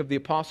teaching of the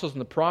apostles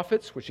and the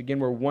prophets, which again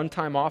were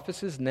one-time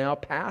offices, now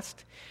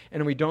past,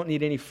 and we don't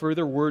need any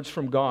further words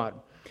from God.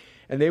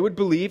 And they would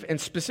believe, and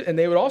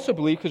they would also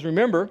believe, because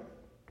remember,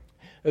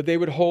 that they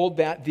would hold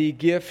that the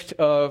gift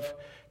of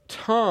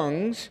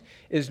tongues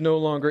is no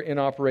longer in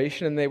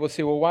operation, and they will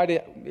say, well, why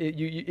did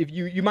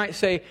you might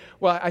say,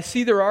 well, I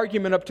see their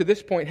argument up to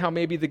this point, how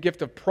maybe the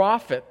gift of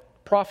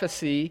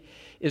prophecy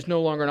is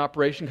no longer in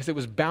operation because it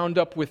was bound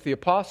up with the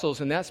apostles,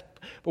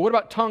 but what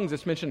about tongues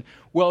that's mentioned?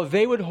 Well,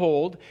 they would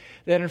hold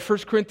that in 1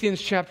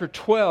 Corinthians chapter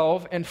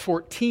 12 and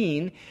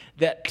 14,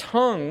 that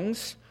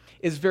tongues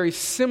is very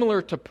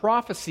similar to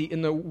prophecy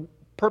in the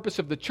purpose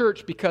of the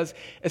church, because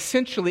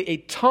essentially a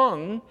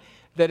tongue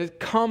that it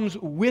comes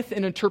with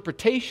an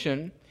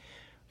interpretation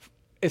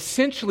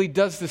essentially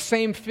does the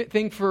same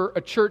thing for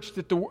a church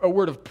that a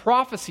word of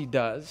prophecy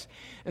does.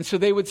 And so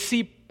they would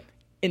see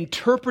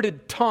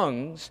interpreted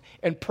tongues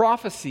and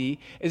prophecy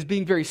as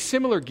being very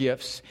similar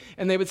gifts.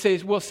 And they would say,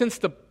 well, since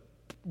the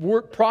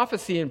word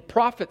prophecy and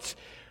prophets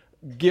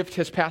gift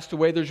has passed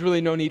away, there's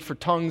really no need for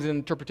tongues and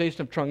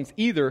interpretation of tongues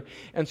either.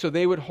 And so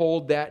they would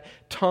hold that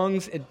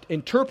tongues,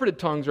 interpreted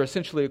tongues, are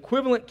essentially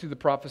equivalent to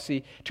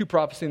prophecy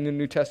in the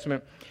New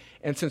Testament.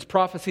 And since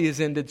prophecy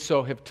has ended,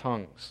 so have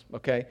tongues.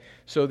 Okay?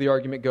 So the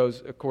argument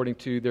goes according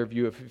to their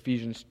view of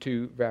Ephesians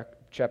 2,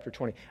 chapter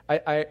 20.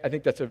 I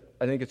think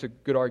it's a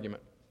good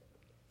argument.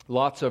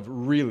 Lots of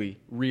really,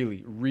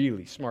 really,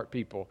 really smart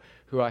people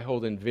who I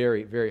hold in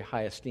very, very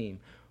high esteem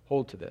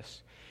hold to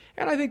this.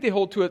 And I think they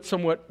hold to it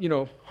somewhat,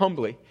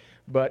 humbly,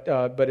 but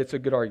it's a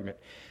good argument.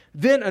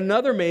 Then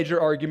another major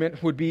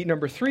argument would be,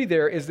 number 3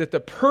 there, is that the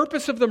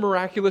purpose of the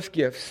miraculous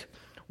gifts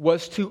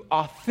was to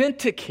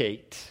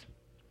authenticate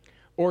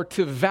or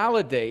to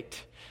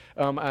validate.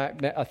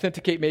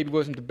 Authenticate maybe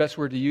wasn't the best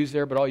word to use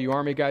there, but all you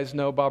Army guys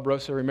know, Bob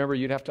Rosa, remember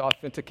you'd have to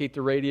authenticate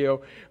the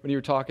radio when you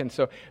were talking.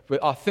 So,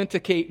 but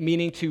authenticate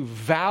meaning to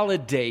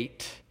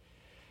validate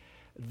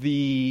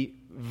the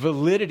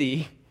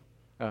validity.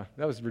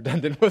 That was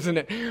redundant, wasn't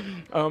it?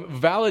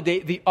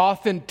 Validate the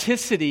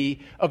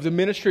authenticity of the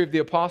ministry of the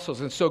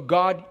apostles. And so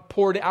God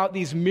poured out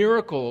these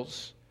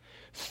miracles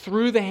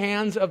through the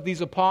hands of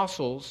these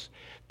apostles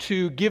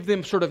to give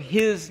them sort of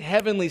his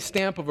heavenly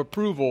stamp of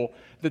approval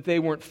that they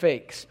weren't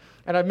fakes.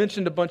 And I've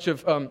mentioned a bunch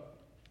of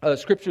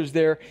scriptures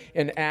there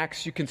in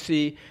Acts you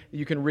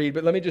can read.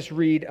 But let me just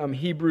read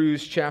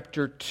Hebrews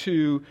chapter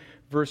 2,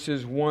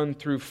 verses 1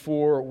 through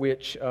 4,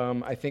 which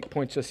I think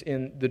points us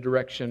in the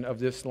direction of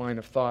this line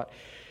of thought.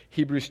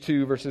 Hebrews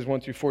 2, verses 1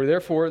 through 4.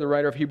 Therefore, the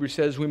writer of Hebrews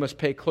says, we must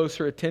pay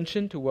closer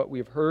attention to what we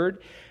have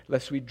heard,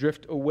 lest we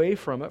drift away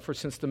from it. For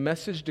since the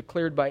message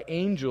declared by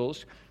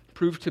angels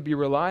proved to be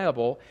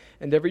reliable,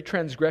 and every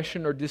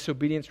transgression or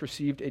disobedience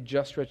received a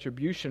just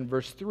retribution.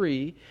 Verse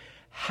 3,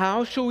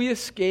 how shall we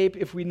escape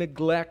if we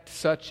neglect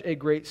such a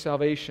great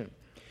salvation?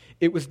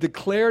 It was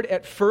declared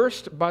at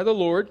first by the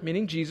Lord,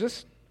 meaning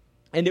Jesus,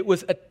 and it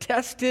was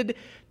attested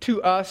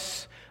to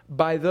us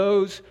by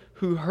those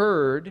who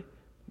heard,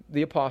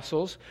 the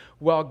apostles,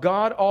 while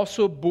God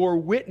also bore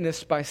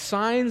witness by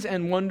signs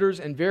and wonders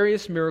and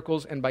various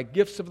miracles and by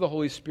gifts of the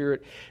Holy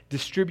Spirit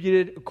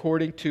distributed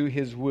according to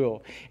his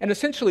will. And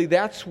essentially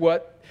that's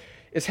what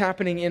is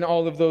happening in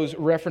all of those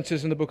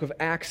references in the book of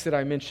Acts that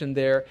I mentioned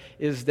there,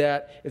 is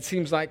that it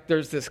seems like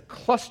there's this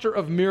cluster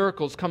of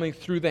miracles coming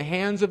through the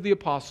hands of the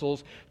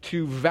apostles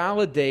to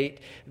validate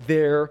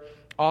their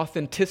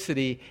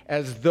authenticity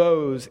as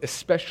those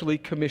especially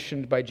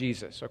commissioned by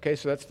Jesus. Okay,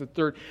 so that's the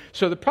third.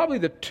 So probably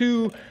the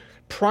 2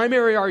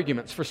 primary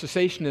arguments for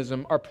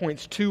cessationism are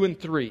points 2 and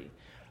 3.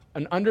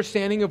 An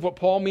understanding of what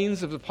Paul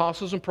means of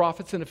apostles and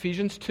prophets in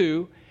Ephesians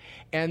 2,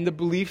 and the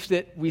belief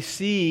that we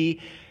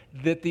see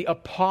that the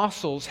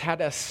apostles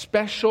had a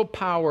special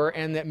power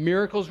and that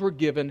miracles were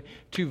given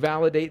to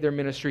validate their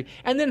ministry.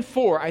 And then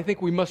 4, I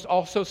think we must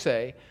also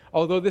say,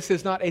 although this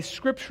is not a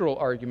scriptural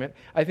argument,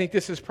 I think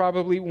this is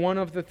probably one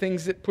of the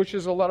things that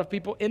pushes a lot of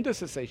people into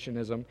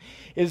cessationism,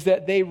 is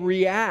that they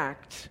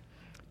react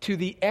to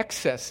the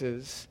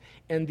excesses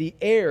and the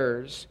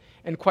errors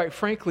and, quite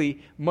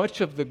frankly, much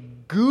of the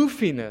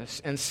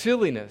goofiness and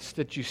silliness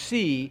that you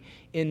see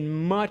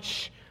in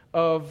much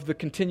of the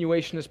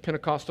continuationist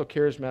Pentecostal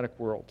charismatic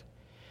world.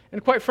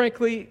 And quite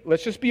frankly,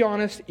 let's just be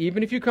honest,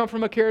 even if you come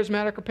from a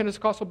charismatic or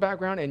Pentecostal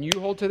background and you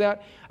hold to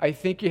that, I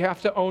think you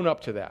have to own up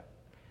to that.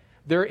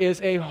 There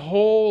is a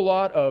whole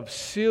lot of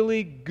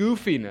silly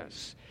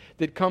goofiness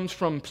that comes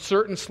from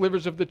certain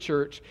slivers of the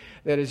church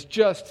that is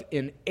just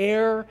in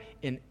error,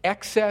 in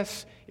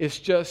excess, is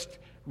just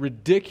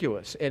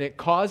ridiculous. And it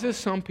causes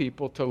some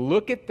people to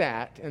look at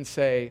that and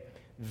say,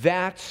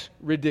 that's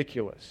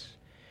ridiculous.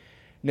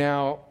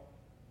 Now,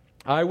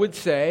 I would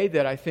say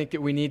that I think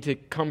that we need to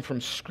come from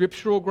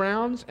scriptural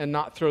grounds and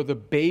not throw the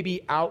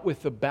baby out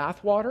with the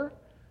bathwater,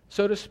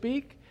 so to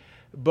speak.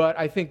 But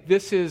I think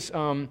this is,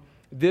 I'm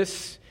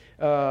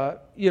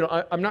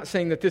not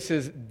saying that this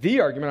is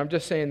the argument. I'm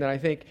just saying that I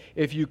think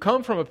if you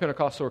come from a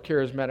Pentecostal or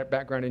charismatic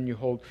background and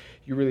you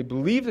really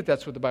believe that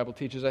that's what the Bible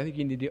teaches, I think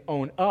you need to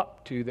own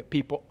up to that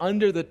people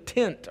under the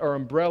tent or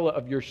umbrella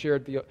of your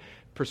shared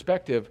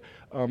perspective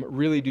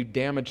really do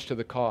damage to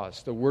the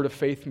cause. The Word of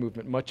Faith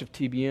movement, much of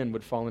TBN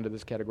would fall into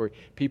this category.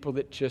 People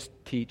that just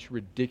teach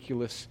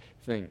ridiculous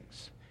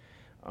things.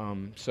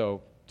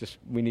 Just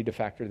we need to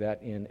factor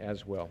that in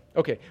as well.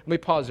 Okay, let me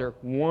pause there.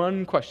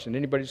 One question.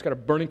 Anybody just got a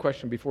burning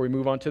question before we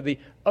move on to the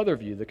other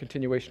view, the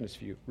continuationist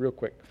view, real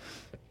quick.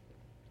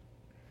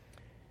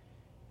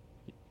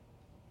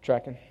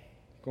 Tracking?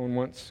 Going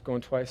once, going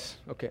twice?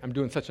 Okay, I'm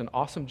doing such an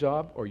awesome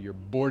job, or you're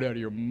bored out of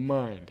your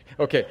mind.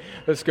 Okay,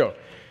 let's go.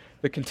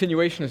 The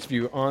continuationist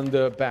view on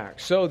the back.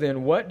 So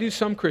then, what do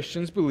some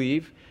Christians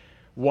believe?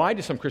 Why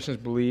do some Christians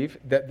believe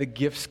that the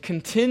gifts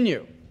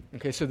continue?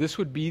 Okay, so this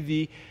would be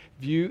the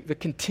view, the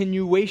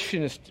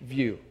continuationist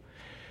view.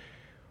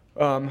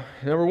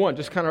 Number one,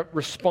 just kind of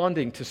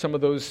responding to some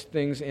of those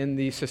things in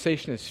the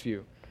cessationist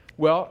view.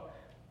 Well,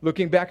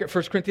 looking back at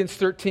 1 Corinthians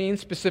 13,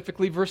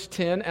 specifically verse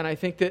 10, and I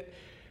think that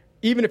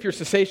even if you're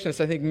cessationist,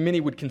 I think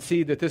many would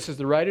concede that this is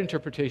the right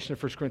interpretation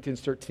of 1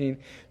 Corinthians 13.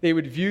 They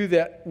would view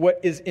that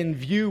what is in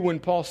view when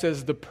Paul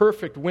says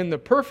when the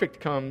perfect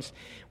comes,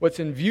 what's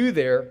in view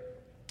there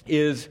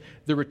is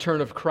the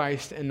return of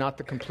Christ and not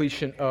the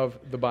completion of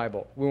the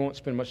Bible. We won't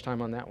spend much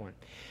time on that one.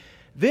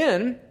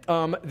 Then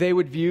they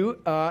would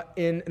view,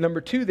 in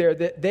number 2 there,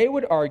 that they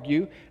would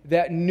argue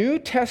that New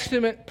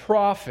Testament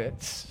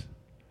prophets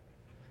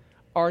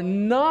are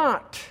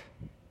not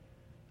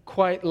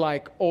quite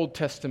like Old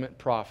Testament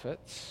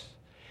prophets,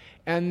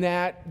 and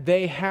that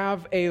they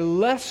have a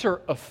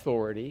lesser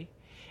authority.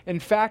 In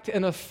fact,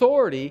 an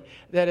authority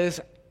that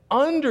is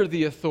under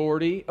the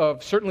authority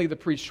of certainly the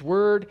preached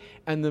word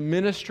and the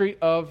ministry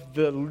of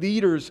the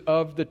leaders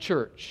of the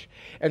church.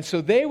 And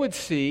so they would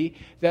see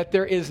that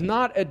there is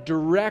not a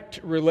direct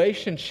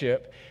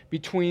relationship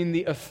between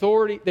the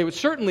authority. They would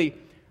certainly,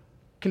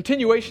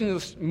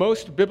 continuationists,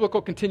 most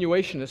biblical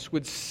continuationists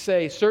would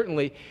say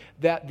certainly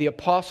that the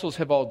apostles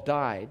have all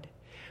died,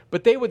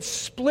 but they would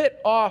split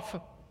off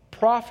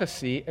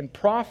prophecy and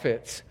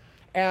prophets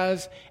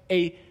as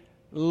a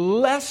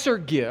lesser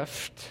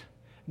gift,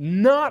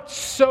 not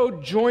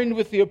so joined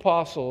with the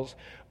apostles,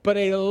 but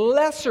a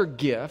lesser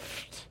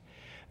gift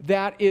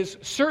that is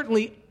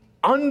certainly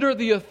under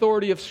the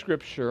authority of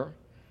Scripture,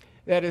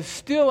 that is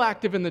still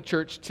active in the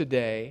church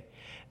today,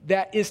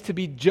 that is to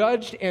be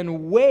judged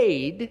and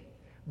weighed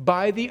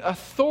by the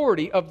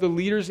authority of the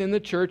leaders in the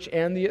church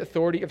and the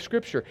authority of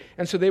Scripture.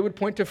 And so they would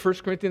point to 1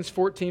 Corinthians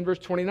 14, verse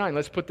 29.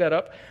 Let's put that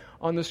up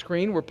on the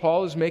screen, where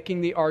Paul is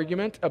making the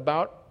argument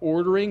about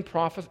ordering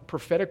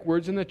prophetic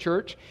words in the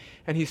church.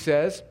 And he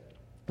says,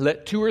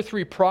 let 2 or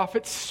 3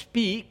 prophets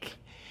speak,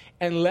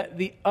 and let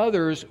the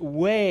others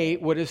weigh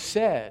what is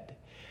said.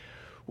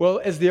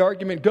 Well, as the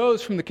argument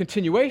goes from the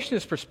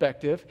continuationist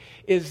perspective,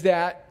 is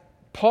that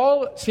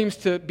Paul seems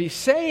to be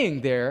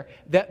saying there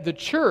that the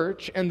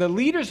church and the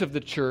leaders of the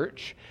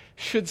church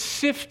should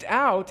sift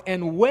out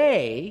and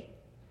weigh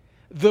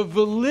the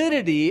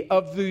validity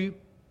of the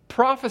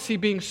prophecy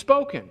being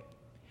spoken,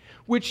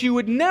 which you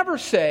would never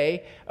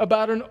say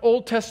about an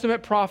Old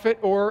Testament prophet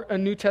or a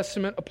New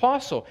Testament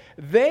apostle.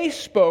 They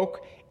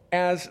spoke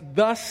as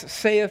thus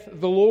saith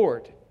the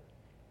Lord.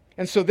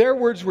 And so their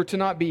words were to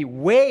not be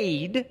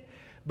weighed,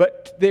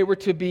 but they were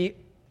to be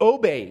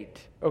obeyed.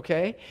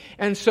 Okay?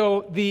 And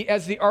so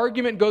as the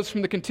argument goes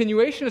from the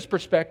continuationist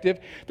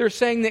perspective, they're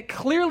saying that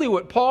clearly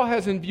what Paul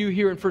has in view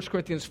here in 1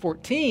 Corinthians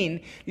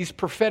 14, these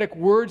prophetic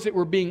words that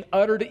were being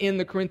uttered in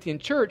the Corinthian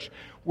church,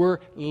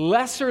 were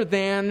lesser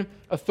than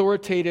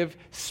authoritative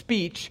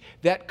speech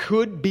that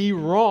could be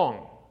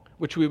wrong,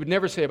 which we would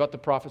never say about the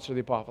prophets or the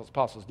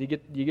apostles. Do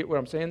you get what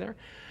I'm saying there?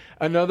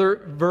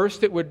 Another verse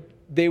that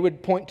they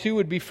would point to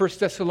would be 1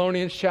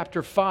 Thessalonians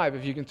chapter 5,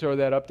 if you can throw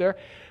that up there.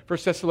 1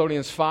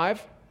 Thessalonians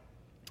 5.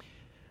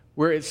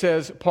 Where it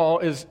says, Paul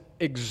is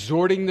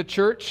exhorting the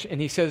church,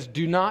 and he says,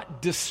 do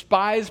not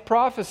despise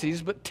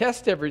prophecies, but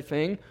test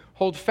everything,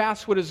 hold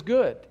fast what is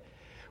good.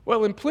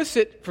 Well,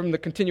 implicit from the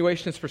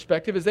continuationist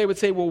perspective is they would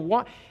say, well,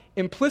 what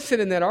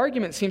implicit in that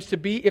argument seems to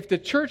be if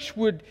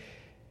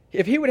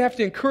he would have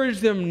to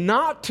encourage them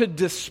not to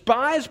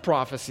despise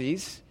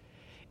prophecies,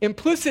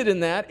 implicit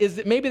in that is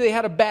that maybe they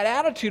had a bad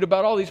attitude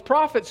about all these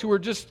prophets who were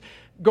just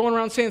going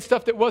around saying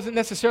stuff that wasn't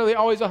necessarily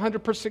always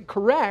 100%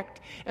 correct.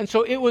 And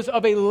so it was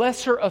of a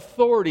lesser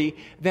authority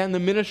than the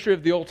ministry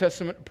of the Old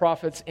Testament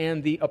prophets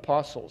and the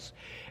apostles.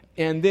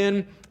 And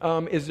then,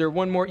 is there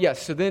one more?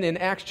 Yes. So then in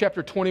Acts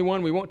chapter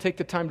 21, we won't take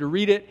the time to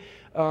read it.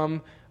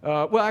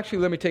 Actually,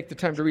 let me take the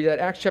time to read that.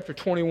 Acts chapter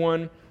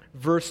 21,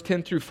 verse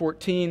 10 through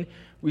 14,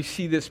 we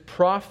see this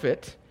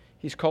prophet.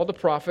 He's called a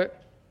prophet.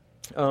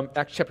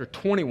 Acts chapter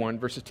 21,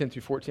 verses 10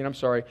 through 14,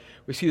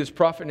 we see this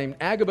prophet named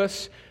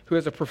Agabus who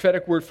has a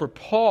prophetic word for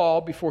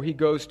Paul before he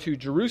goes to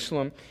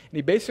Jerusalem. And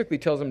he basically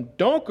tells him,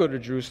 don't go to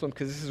Jerusalem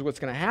because this is what's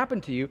going to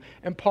happen to you.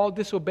 And Paul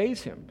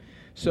disobeys him.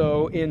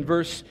 So in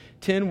verse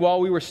 10, while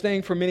we were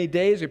staying for many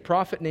days, a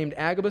prophet named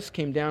Agabus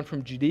came down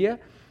from Judea.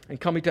 And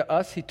coming to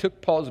us, he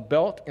took Paul's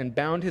belt and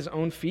bound his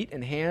own feet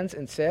and hands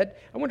and said,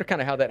 I wonder kind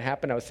of how that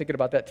happened. I was thinking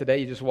about that today.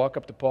 You just walk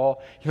up to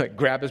Paul, you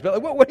grab his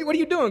belt. Like, what are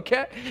you doing,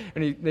 cat?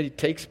 And he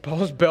takes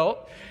Paul's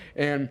belt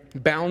and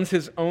bounds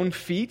his own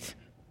feet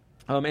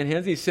and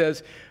hands. He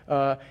says,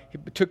 he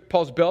took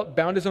Paul's belt,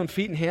 bound his own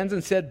feet and hands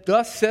and said,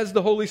 thus says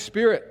the Holy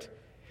Spirit.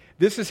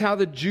 This is how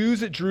the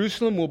Jews at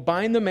Jerusalem will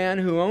bind the man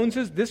who owns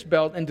this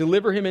belt and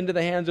deliver him into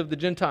the hands of the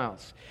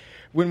Gentiles.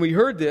 When we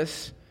heard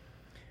this,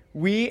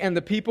 we and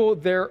the people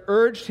there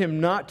urged him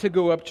not to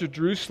go up to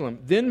Jerusalem.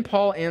 Then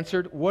Paul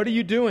answered, what are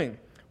you doing,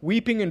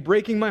 weeping and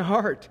breaking my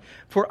heart?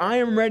 For I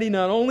am ready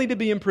not only to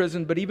be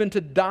imprisoned, but even to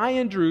die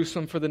in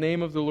Jerusalem for the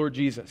name of the Lord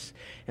Jesus.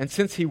 And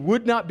since he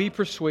would not be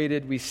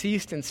persuaded, we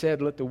ceased and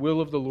said, let the will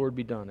of the Lord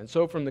be done. And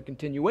so from the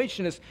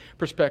continuationist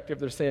perspective,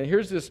 they're saying,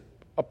 here's this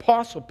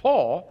apostle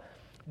Paul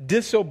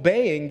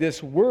disobeying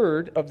this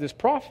word of this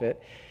prophet.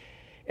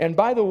 And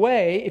by the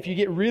way, if you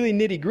get really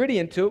nitty-gritty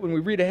into it, when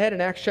we read ahead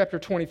in Acts chapter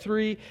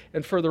 23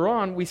 and further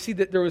on, we see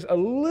that there was a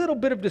little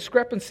bit of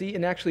discrepancy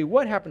in actually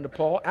what happened to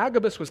Paul.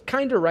 Agabus was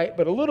kind of right,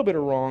 but a little bit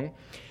of wrong.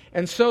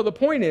 And so the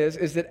point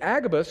is that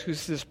Agabus,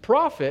 who's this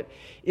prophet,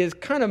 is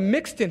kind of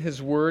mixed in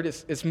his word.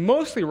 It's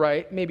mostly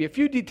right, maybe a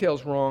few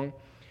details wrong.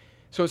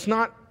 So it's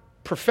not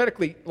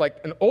prophetically like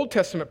an Old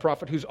Testament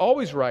prophet who's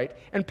always right.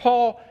 And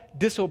Paul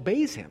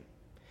disobeys him.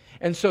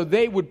 And so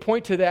they would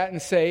point to that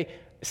and say,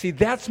 see,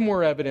 that's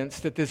more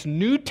evidence that this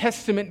New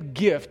Testament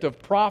gift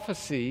of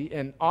prophecy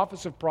and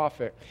office of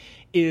prophet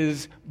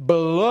is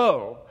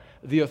below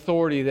the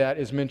authority that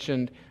is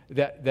mentioned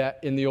that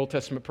in the Old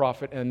Testament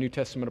prophet and New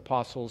Testament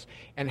apostles,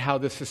 and how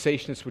the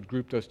cessationists would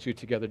group those two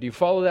together. Do you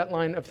follow that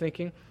line of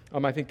thinking?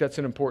 I think that's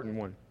an important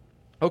one.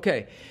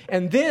 Okay,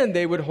 and then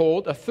they would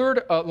hold a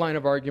third line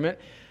of argument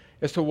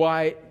as to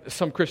why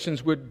some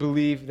Christians would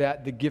believe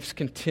that the gifts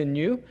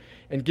continue.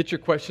 And get your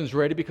questions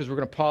ready because we're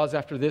going to pause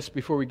after this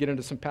before we get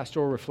into some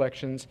pastoral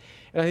reflections.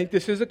 And I think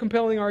this is a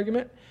compelling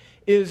argument,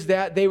 is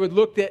that they would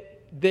look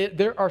that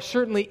there are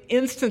certainly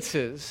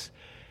instances,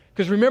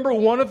 because remember,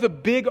 one of the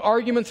big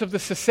arguments of the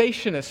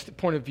cessationist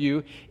point of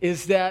view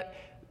is that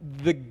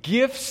the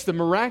gifts, the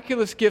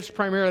miraculous gifts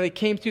primarily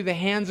came through the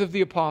hands of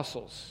the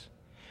apostles.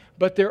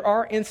 But there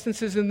are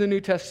instances in the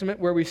New Testament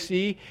where we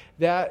see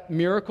that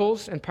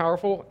miracles and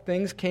powerful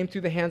things came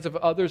through the hands of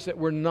others that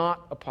were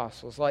not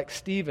apostles, like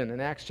Stephen in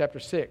Acts chapter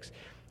 6,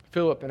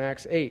 Philip in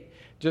Acts 8,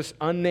 just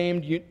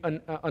unnamed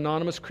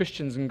anonymous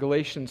Christians in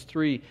Galatians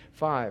 3,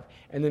 5,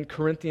 and then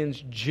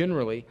Corinthians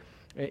generally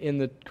in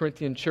the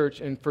Corinthian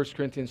church in 1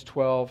 Corinthians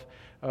 12,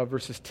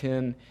 verses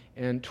 10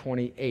 and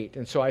 28.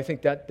 And so I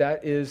think that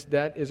is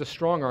a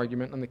strong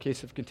argument on the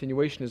case of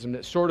continuationism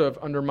that sort of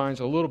undermines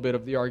a little bit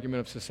of the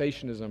argument of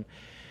cessationism,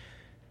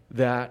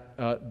 that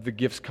the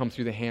gifts come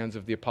through the hands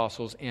of the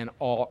apostles and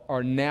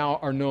are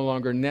no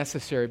longer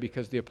necessary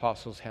because the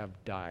apostles have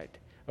died.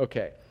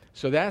 Okay,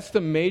 so that's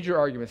the major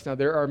arguments. Now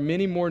there are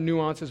many more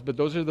nuances, but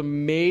those are the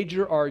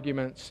major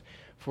arguments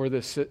for the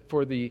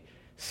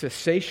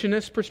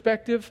cessationist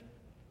perspective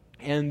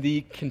and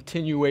the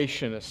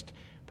continuationist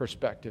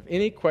perspective.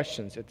 Any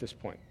questions at this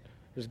point?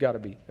 There's got to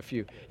be a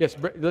few. Yes,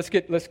 let's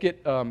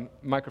get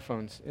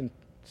microphones in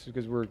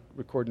because we're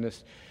recording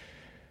this.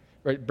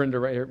 Right, Brenda,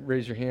 right here,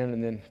 raise your hand,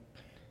 and then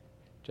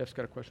Jeff's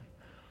got a question.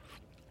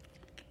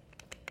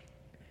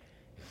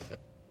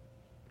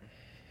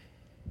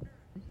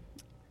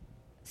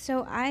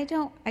 So I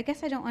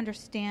guess I don't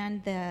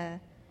understand I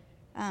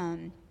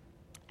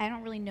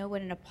don't really know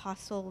what an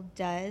apostle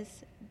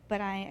does,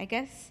 but I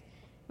guess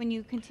when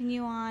you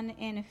continue on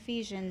in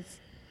Ephesians,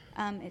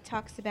 it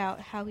talks about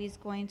how he's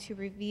going to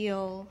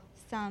reveal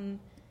some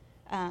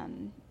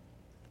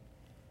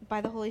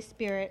by the Holy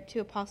Spirit to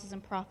apostles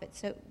and prophets.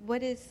 So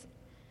what is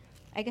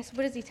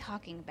he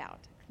talking about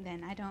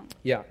then? I don't...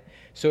 Yeah.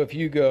 So if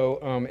you go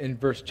in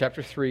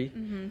chapter 3...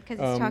 Because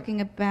it's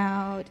talking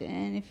about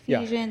in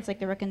Ephesians, like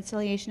the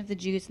reconciliation of the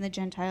Jews and the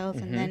Gentiles,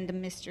 and then the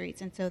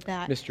mysteries. And so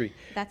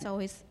that's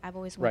always... I've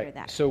always wondered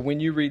that. So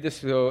when you read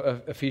this,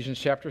 Ephesians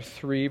chapter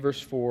 3,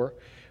 verse 4...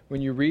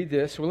 When you read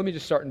this, well, let me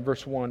just start in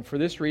verse 1. For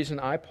this reason,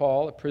 I,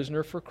 Paul, a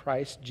prisoner for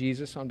Christ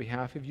Jesus, on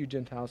behalf of you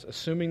Gentiles,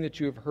 assuming that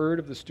you have heard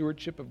of the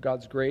stewardship of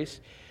God's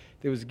grace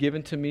that was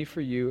given to me for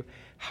you,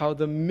 how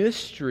the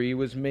mystery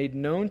was made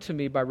known to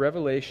me by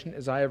revelation,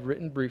 as I have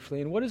written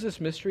briefly. And what is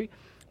this mystery?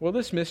 Well,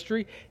 this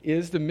mystery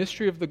is the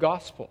mystery of the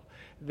gospel,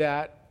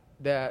 that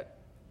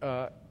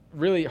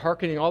really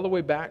hearkening all the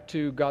way back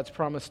to God's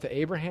promise to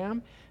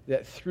Abraham,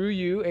 that through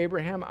you,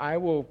 Abraham, I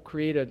will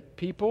create a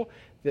people,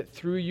 that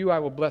through you I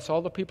will bless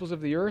all the peoples of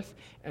the earth.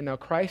 And now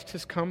Christ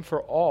has come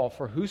for all,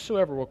 for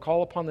whosoever will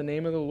call upon the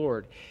name of the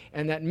Lord.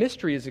 And that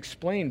mystery is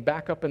explained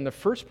back up in the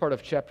first part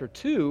of chapter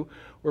 2,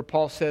 where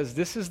Paul says,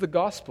 this is the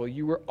gospel.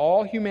 You were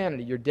all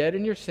humanity. You're dead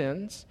in your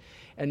sins.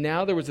 and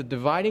now there was a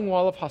dividing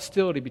wall of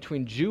hostility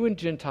between Jew and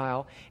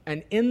Gentile,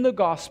 and in the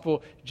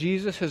gospel,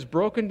 Jesus has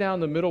broken down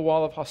the middle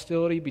wall of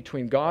hostility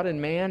between God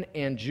and man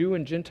and Jew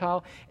and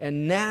Gentile,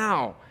 and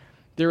now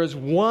there is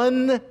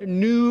one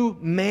new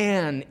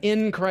man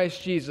in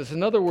Christ Jesus.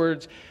 In other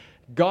words,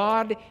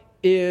 God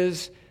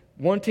is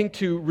wanting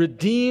to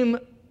redeem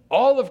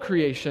all of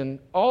creation,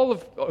 all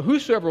of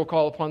whosoever will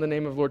call upon the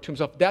name of the Lord to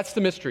himself. That's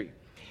the mystery.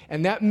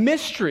 And that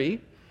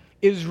mystery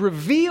is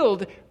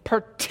revealed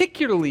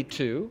particularly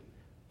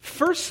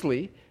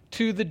firstly,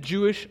 to the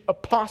Jewish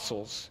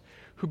apostles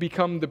who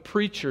become the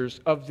preachers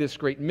of this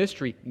great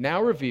mystery,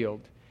 now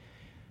revealed.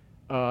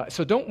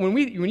 So when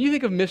you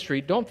think of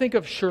mystery, don't think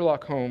of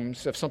Sherlock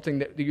Holmes, of something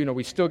that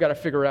we still got to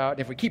figure out.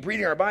 If we keep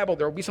reading our Bible,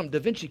 there will be some Da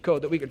Vinci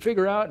Code that we can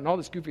figure out and all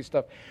this goofy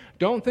stuff.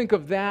 Don't think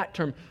of that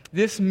term.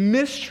 This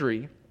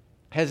mystery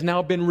has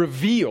now been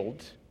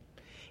revealed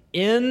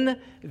in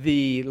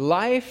the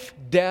life,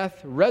 death,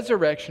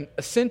 resurrection,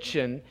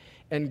 ascension,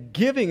 and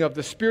giving of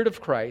the Spirit of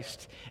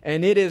Christ,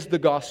 and it is the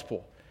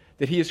gospel,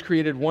 that he has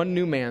created one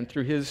new man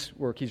through his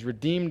work. He's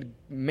redeemed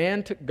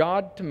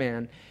God to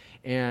man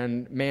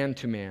and man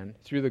to man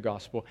through the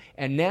gospel.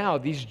 And now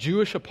these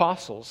Jewish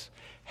apostles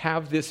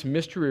have this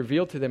mystery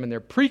revealed to them, and they're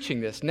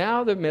preaching this.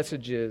 Now the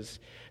message is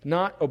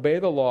not obey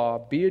the law,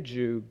 be a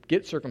Jew,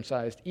 get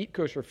circumcised, eat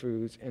kosher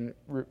foods, and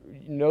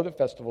know the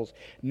festivals.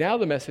 Now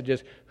the message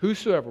is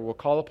whosoever will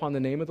call upon the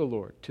name of the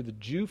Lord, to the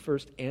Jew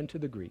first and to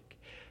the Greek,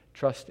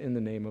 trust in the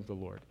name of the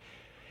Lord.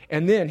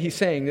 And then he's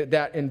saying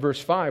that in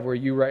verse 5, where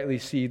you rightly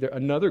see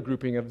another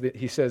grouping of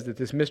he says that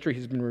this mystery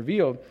has been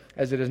revealed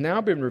as it has now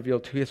been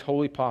revealed to his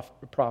holy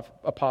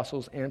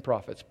apostles and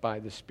prophets by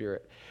the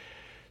Spirit.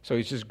 So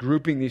he's just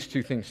grouping these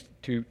two things,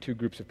 two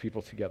groups of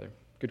people together.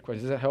 Good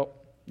question. Does that help?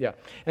 Yeah.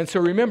 And so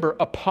remember,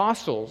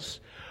 apostles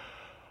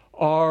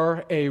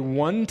are a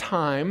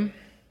one-time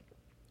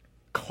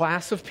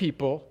class of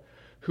people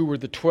who were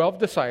the 12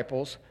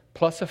 disciples,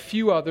 plus a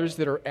few others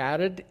that are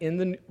added in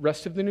the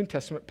rest of the New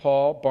Testament,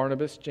 Paul,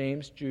 Barnabas,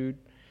 James, Jude,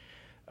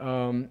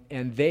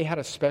 and they had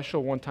a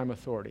special one-time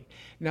authority.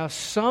 Now,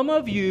 some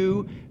of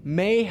you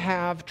may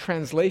have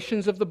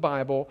translations of the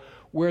Bible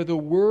where the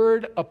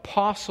word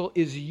apostle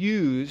is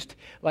used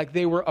like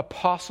they were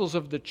apostles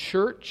of the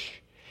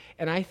church,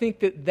 and I think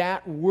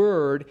that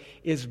word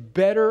is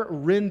better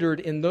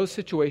rendered in those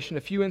situations,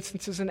 a few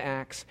instances in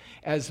Acts,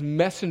 as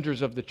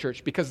messengers of the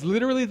church. Because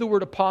literally the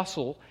word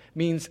apostle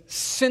means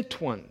sent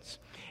ones.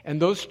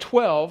 And those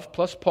 12,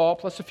 plus Paul,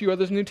 plus a few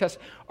others in the New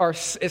Testament, are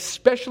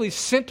especially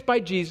sent by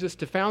Jesus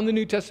to found the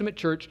New Testament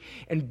church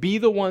and be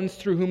the ones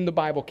through whom the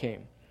Bible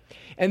came.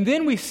 And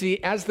then we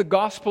see, as the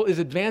gospel is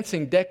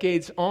advancing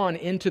decades on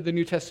into the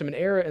New Testament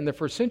era in the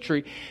first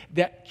century,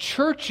 that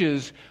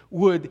churches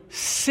would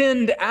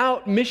send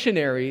out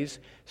missionaries,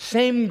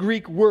 same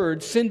Greek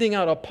word, sending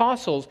out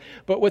apostles.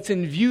 But what's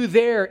in view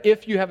there,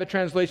 if you have a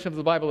translation of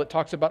the Bible that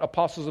talks about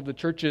apostles of the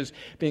churches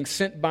being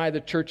sent by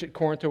the church at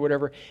Corinth or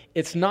whatever,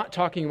 it's not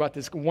talking about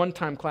this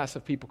one-time class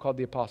of people called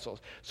the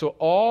apostles. So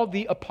all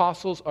the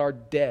apostles are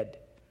dead.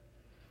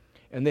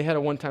 And they had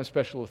a one-time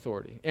special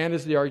authority. And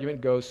as the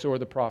argument goes, so are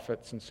the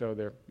prophets, and so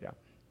they're, yeah.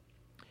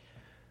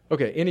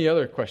 Okay, any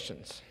other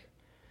questions?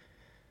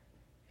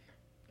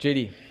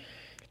 J.D.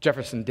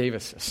 Jefferson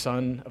Davis,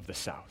 son of the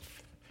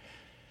South.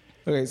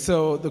 Okay,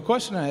 so the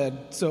question I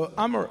had, so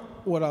I'm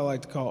what I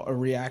like to call a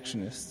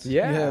reactionist.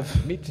 Yeah,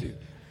 me too.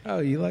 Oh,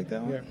 you like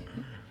that one?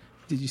 Yeah.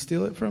 Did you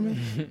steal it from me?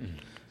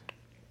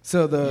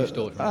 So You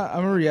stole it from me.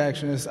 I'm a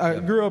reactionist. I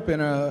grew up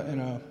in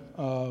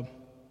a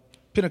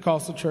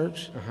Pentecostal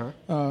church,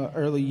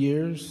 early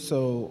years.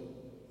 So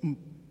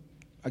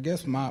I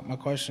guess my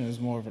question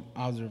is more of an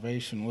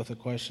observation with a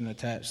question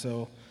attached.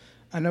 So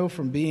I know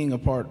from being a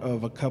part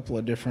of a couple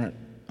of different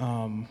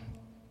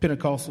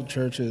Pentecostal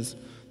churches,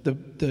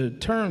 the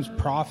terms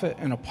prophet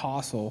and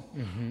apostle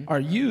are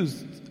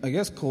used, I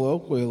guess,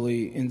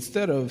 colloquially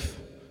instead of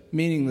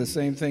meaning the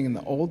same thing in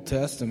the Old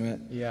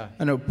Testament. Yeah.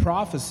 I know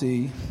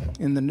prophecy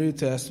in the New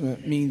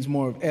Testament means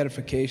more of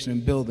edification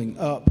and building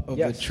up of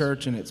the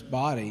church and its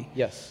body.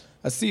 Yes.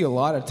 I see a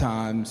lot of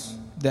times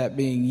that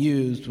being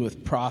used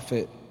with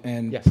prophet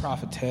and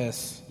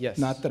prophetess. Yes.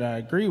 Not that I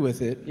agree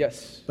with it.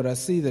 Yes. But I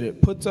see that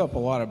it puts up a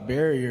lot of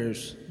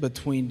barriers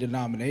between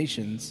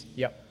denominations.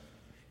 Yep.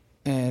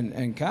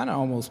 And kind of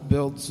almost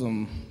builds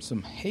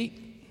some hate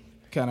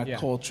kind of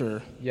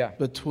culture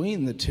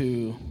between the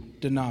two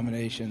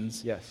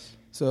denominations. Yes.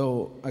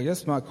 So I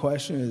guess my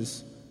question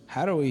is,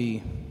 how do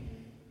we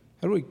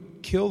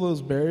kill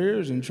those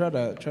barriers and try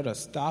to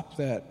stop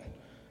that,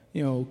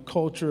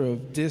 culture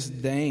of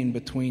disdain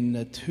between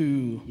the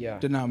two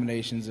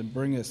denominations and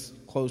bring us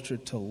closer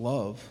to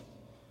love,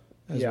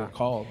 as we're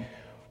called?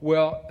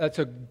 Well, that's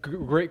a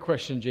great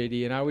question,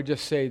 JD, and I would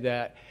just say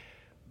that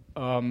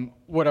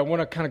what I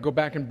want to kind of go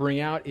back and bring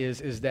out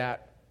is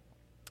that,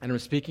 and I'm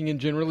speaking in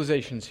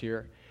generalizations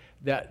here,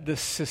 that the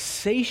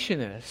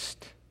cessationist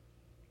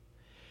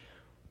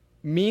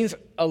means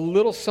a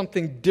little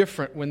something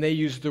different when they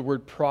use the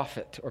word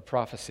prophet or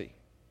prophecy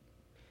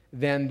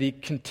than the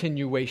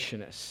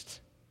continuationist,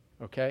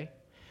 okay?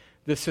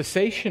 The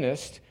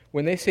cessationist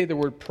when they say the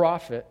word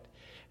prophet,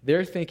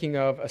 they're thinking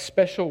of a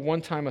special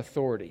one-time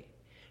authority.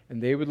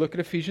 And they would look at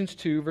Ephesians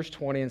 2, verse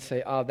 20, and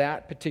say,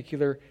 that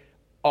particular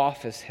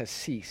office has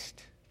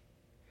ceased.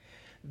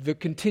 The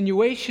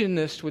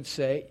continuationist would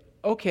say,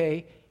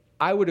 okay,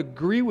 I would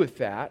agree with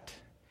that,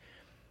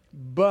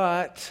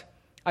 but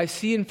I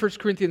see in 1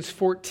 Corinthians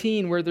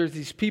 14 where there's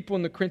these people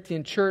in the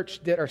Corinthian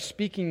church that are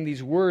speaking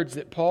these words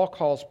that Paul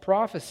calls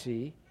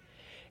prophecy,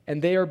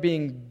 and they are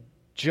being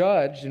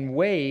judged and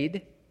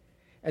weighed.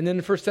 And then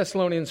in 1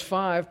 Thessalonians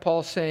 5,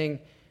 Paul's saying,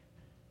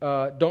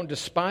 don't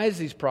despise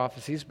these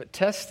prophecies, but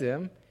test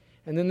them.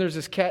 And then there's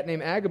this cat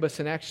named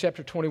Agabus in Acts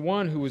chapter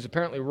 21 who was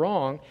apparently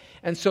wrong.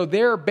 And so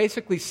they're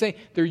basically saying,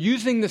 they're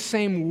using the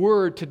same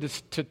word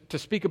to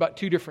speak about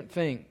two different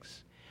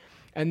things.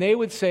 And they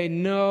would say,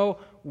 no,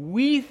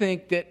 we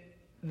think that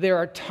there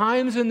are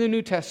times in the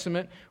New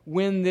Testament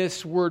when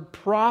this word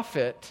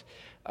prophet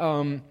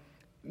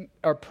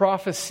or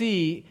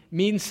prophecy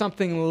means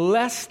something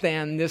less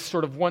than this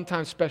sort of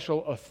one-time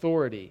special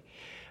authority.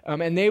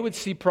 And they would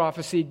see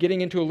prophecy, getting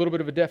into a little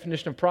bit of a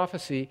definition of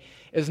prophecy,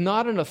 as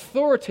not an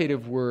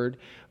authoritative word,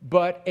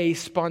 but a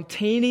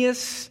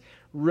spontaneous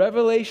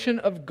revelation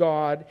of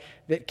God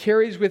that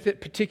carries with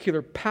it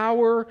particular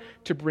power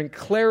to bring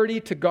clarity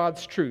to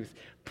God's truth.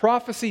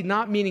 Prophecy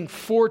not meaning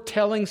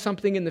foretelling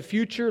something in the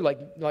future,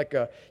 like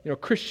a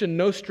Christian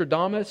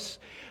Nostradamus,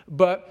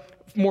 but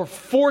more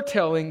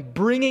foretelling,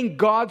 bringing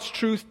God's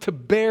truth to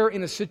bear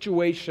in a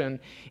situation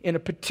in a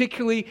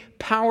particularly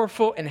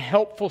powerful and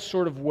helpful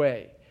sort of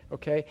way.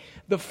 Okay?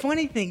 The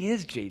funny thing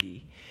is,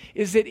 JD,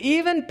 is that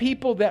even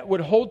people that would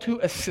hold to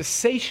a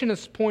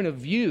cessationist point of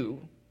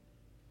view,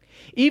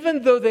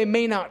 even though they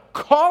may not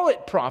call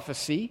it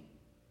prophecy,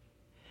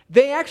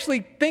 they actually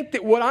think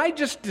that what I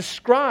just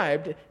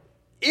described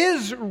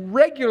is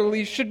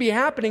regularly should be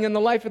happening in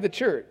the life of the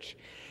church.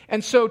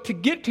 And so to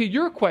get to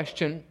your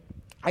question,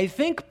 I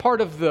think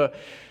part of the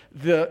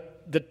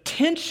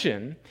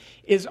tension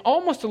is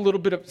almost a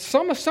little bit of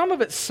some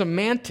of it's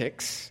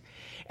semantics.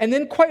 And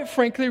then, quite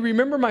frankly,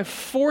 remember my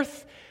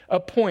fourth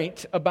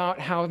point about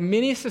how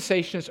many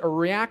cessationists are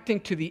reacting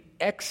to the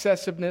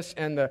excessiveness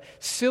and the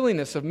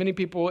silliness of many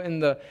people in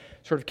the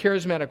sort of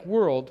charismatic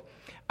world.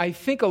 I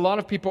think a lot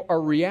of people are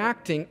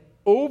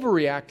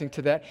overreacting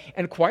to that.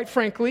 And quite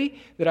frankly,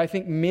 that I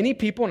think many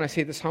people, and I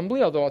say this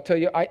humbly, although I'll tell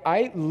you,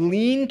 I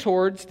lean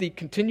towards the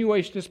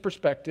continuationist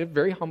perspective,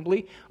 very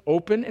humbly,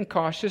 open and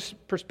cautious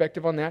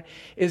perspective on that,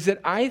 is that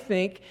I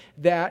think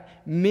that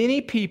many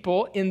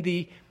people in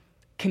the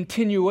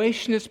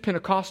continuationist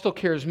Pentecostal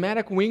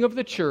charismatic wing of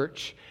the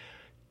church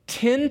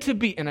tend to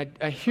be, and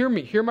I hear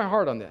my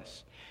heart on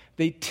this,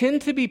 they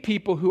tend to be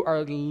people who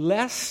are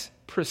less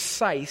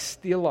precise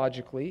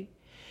theologically,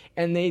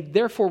 and they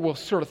therefore will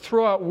sort of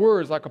throw out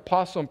words like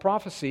apostle and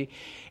prophecy,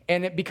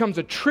 and it becomes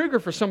a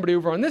trigger for somebody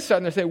over on this side,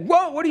 and they say,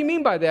 whoa, what do you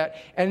mean by that?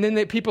 And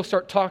then people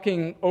start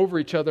talking over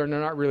each other, and they're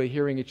not really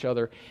hearing each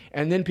other.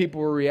 And then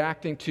people are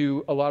reacting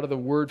to a lot of the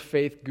word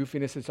faith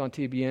goofiness that's on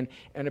TBN,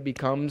 and it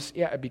becomes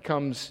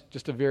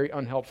just a very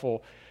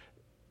unhelpful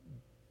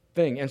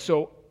thing. And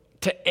so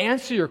to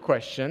answer your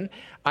question,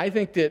 I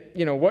think that,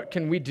 what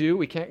can we do?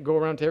 We can't go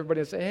around to everybody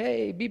and say,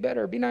 hey, be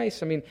better, be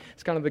nice. I mean,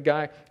 it's kind of the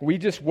guy.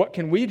 What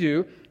can we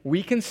do?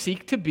 We can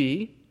seek to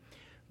be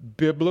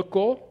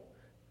biblical,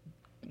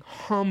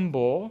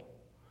 humble,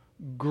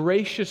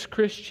 gracious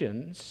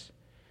Christians,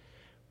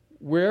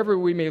 wherever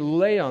we may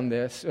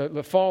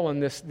fall on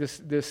this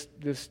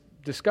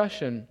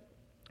discussion,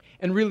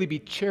 and really be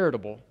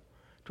charitable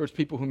towards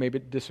people who may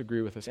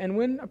disagree with us. And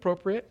when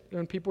appropriate,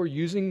 when people are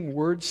using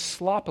words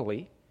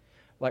sloppily,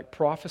 like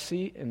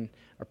prophecy and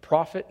a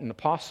prophet and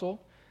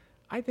apostle,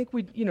 I think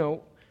we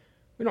don't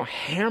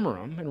hammer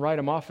them and write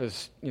them off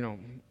as,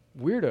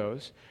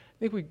 weirdos. I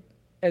think we,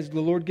 as the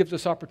Lord gives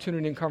us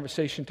opportunity in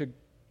conversation to,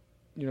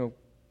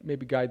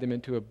 maybe guide them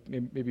into a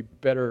maybe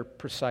better,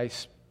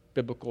 precise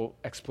biblical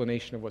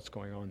explanation of what's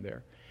going on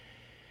there.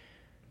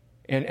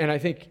 And I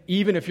think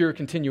even if you're a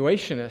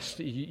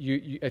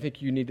continuationist, I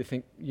think you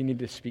need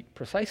to speak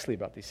precisely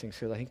about these things,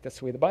 because I think that's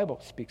the way the Bible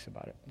speaks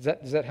about it.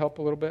 Does that help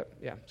a little bit?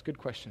 Yeah, it's a good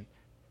question.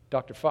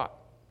 Dr. Fott.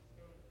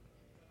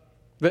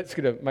 Let's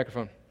get a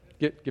microphone.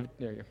 There you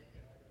go.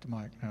 The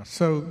mic now.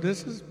 So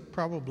this is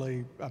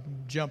probably, I'm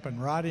jumping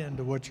right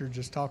into what you're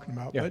just talking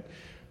about. Yeah. But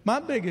my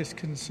biggest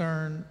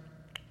concern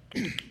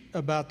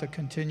about the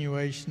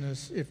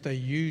continuationists, if they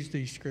use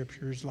these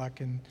scriptures,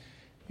 like in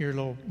your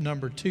little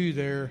number 2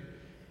 there,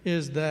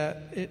 is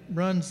that it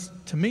runs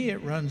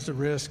the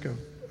risk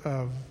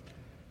of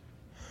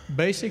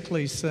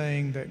basically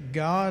saying that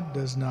God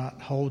does not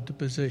hold the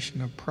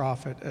position of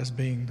prophet as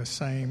being the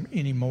same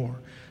anymore.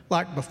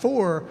 Like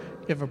before,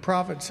 if a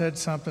prophet said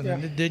something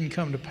and it didn't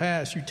come to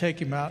pass, you take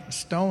him out and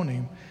stone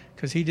him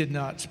because he did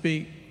not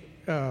speak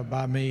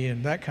by me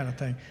and that kind of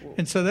thing.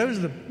 And so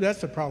that's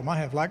the problem I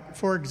have. Like,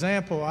 for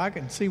example, I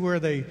can see where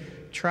they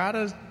try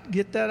to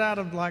get that out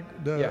of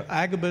like the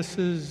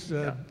Agabus's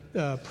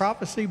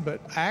prophecy, but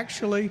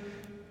actually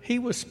he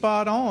was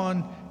spot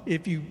on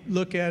if you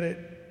look at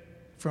it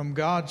from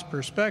God's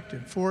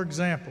perspective. For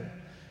example,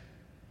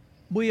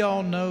 we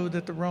all know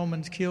that the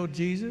Romans killed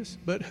Jesus,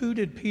 but who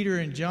did Peter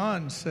and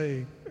John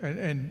say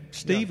and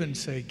Stephen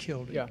say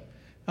killed him? Yeah.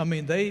 I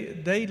mean,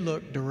 they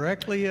looked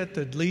directly at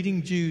the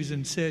leading Jews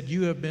and said,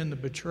 "You have been the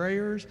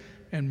betrayers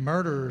and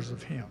murderers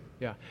of him."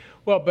 Yeah.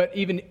 Well, but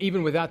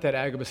even without that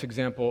Agabus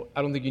example,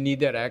 I don't think you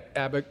need that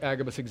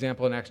Agabus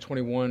example in Acts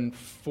 21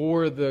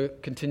 for the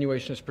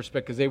continuationist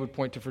perspective, because they would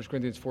point to 1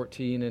 Corinthians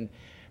 14 and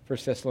 1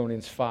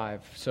 Thessalonians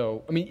 5.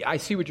 So, I mean, I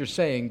see what you're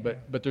saying,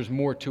 but there's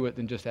more to it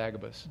than just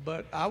Agabus.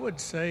 But I would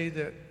say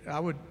that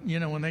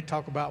when they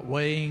talk about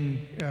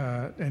weighing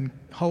and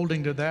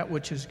holding to that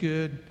which is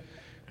good,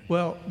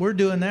 well, we're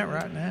doing that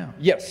right now.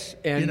 Yes,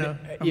 and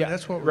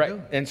that's what we're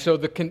doing. And so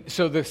the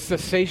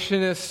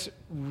cessationist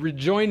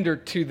rejoinder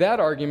to that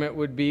argument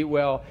would be,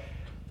 well,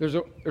 there's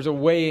a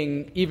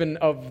weighing even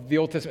of the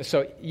Old Testament.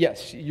 So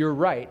yes, you're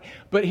right.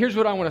 But here's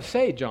what I want to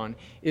say, John,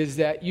 is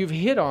that you've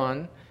hit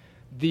on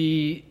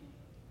one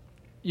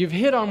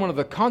of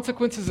the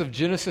consequences of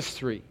Genesis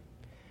 3.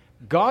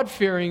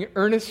 God-fearing,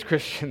 earnest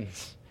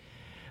Christians.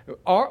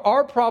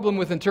 Our problem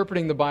with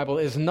interpreting the Bible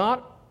is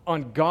not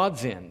on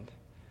God's end,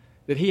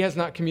 that he has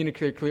not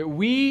communicated clearly.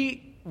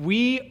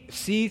 We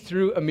see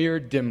through a mirror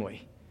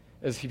dimly,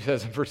 as he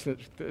says in verse.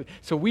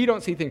 So we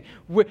don't see things.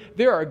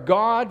 There are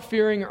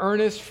God-fearing,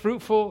 earnest,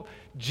 fruitful,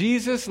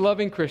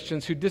 Jesus-loving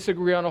Christians who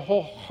disagree on a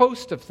whole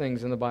host of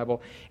things in the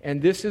Bible,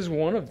 and this is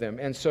one of them.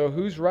 And so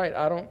who's right?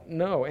 I don't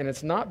know. And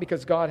it's not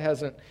because God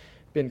hasn't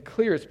been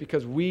clear. It's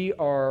because we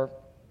are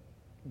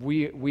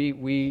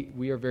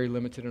very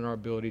limited in our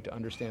ability to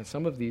understand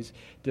some of these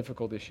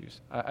difficult issues.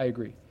 I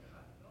agree.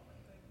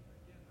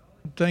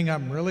 The thing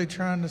I'm really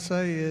trying to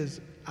say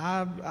is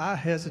I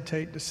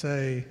hesitate to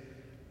say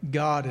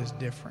God is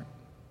different.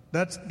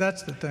 That's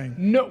the thing.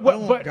 No, I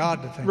don't want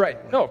God to think right.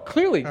 that way. No,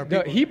 clearly,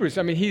 Hebrews.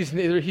 I mean, he's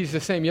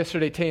the same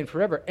yesterday, today, and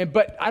forever.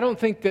 But I don't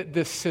think that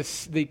the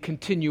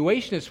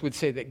continuationists would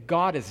say that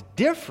God is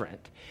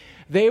different.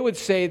 They would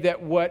say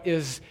that what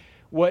is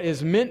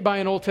meant by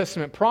an Old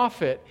Testament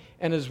prophet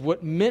and is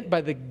what meant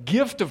by the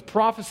gift of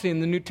prophecy in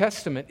the New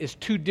Testament is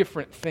two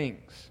different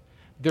things.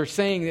 They're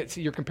saying that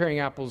you're comparing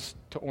apples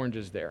to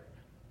oranges there.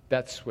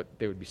 That's what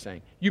they would be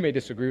saying. You may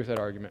disagree with that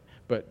argument,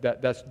 but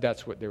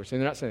that's what they were saying.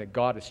 They're not saying that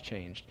God has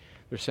changed.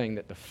 They're saying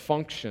that the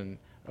function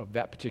of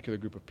that particular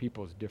group of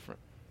people is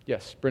different.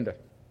 Yes, Brenda.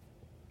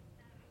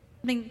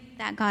 Something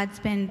that God's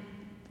been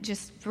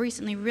just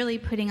recently really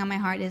putting on my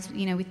heart is,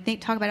 we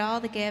talk about all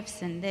the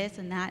gifts and this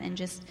and that, and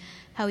just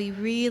how he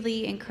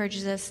really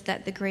encourages us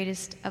that the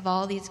greatest of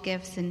all these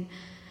gifts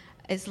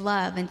is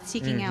love, and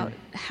seeking out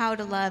how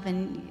to love.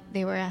 And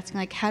they were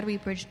asking, how do we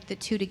bridge the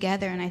two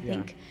together? And I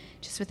think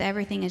just with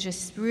everything is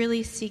just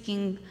really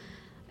seeking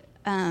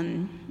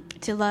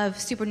to love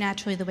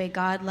supernaturally the way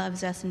God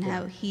loves us, and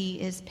how he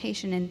is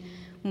patient. And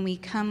when we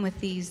come with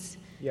these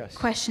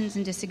questions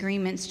and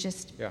disagreements,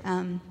 just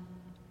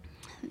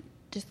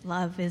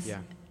love is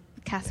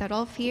cast out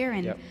all fear,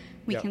 and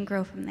we can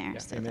grow from there.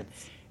 So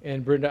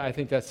and Brenda, I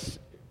think that's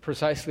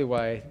precisely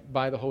why,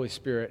 by the Holy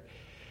Spirit,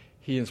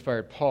 he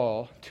inspired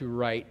Paul to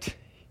write,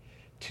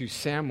 to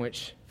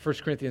sandwich 1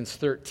 Corinthians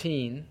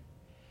 13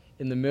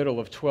 in the middle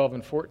of 12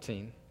 and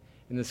 14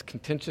 in this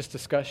contentious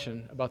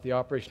discussion about the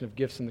operation of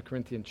gifts in the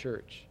Corinthian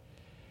church.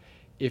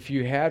 If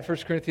you had 1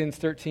 Corinthians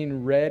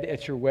 13 read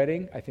at your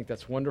wedding, I think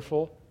that's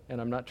wonderful,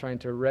 and I'm not trying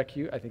to wreck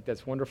you. I think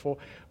that's wonderful.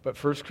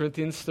 But 1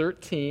 Corinthians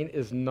 13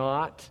 is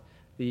not,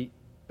 the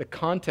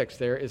context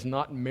there is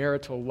not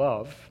marital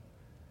love.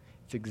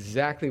 It's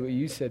exactly what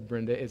you said,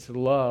 Brenda. It's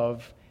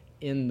love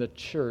in the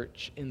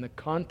church in the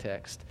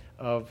context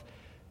of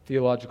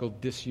theological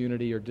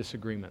disunity or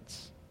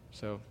disagreements.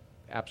 So,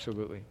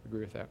 absolutely agree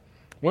with that.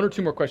 One or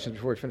two more questions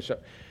before we finish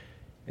up.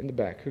 In the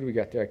back, who do we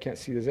got there? I can't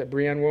see. Is that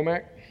Brianne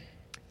Womack?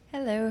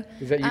 Hello.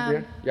 Is that you,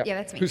 Brianne? Yeah,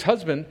 that's me. Whose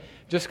husband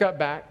just got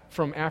back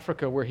from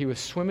Africa, where he was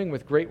swimming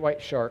with great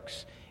white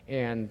sharks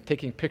and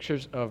taking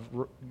pictures of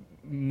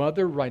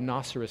mother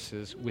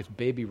rhinoceroses with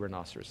baby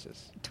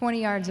rhinoceroses.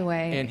 20 yards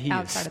away. And he is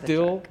outside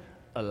still of the truck.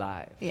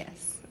 alive.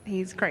 Yes,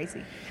 he's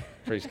crazy.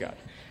 Praise God.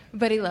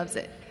 But he loves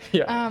it.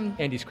 Yeah,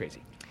 and he's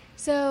crazy.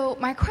 So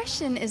my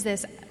question is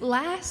this.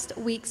 Last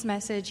week's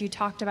message, you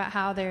talked about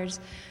how there's,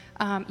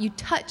 you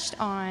touched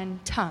on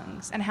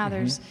tongues and how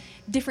there's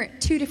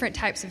two different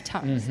types of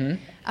tongues.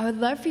 I would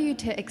love for you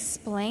to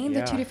explain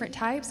the two different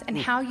types and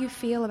how you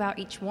feel about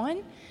each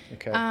one.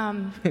 Okay.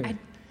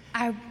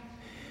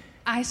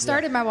 I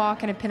started my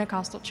walk in a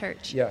Pentecostal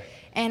church. Yeah.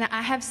 And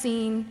I have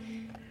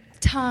seen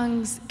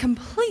tongues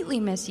completely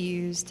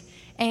misused.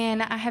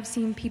 And I have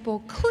seen people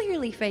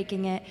clearly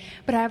faking it,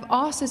 but I've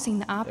also seen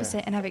the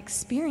opposite, and I've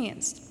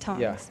experienced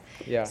tongues.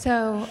 Yeah.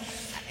 So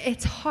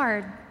it's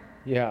hard.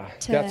 Yeah,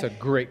 that's a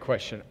great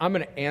question. I'm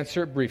going to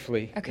answer it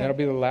briefly. Okay. That'll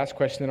be the last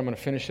question, then I'm going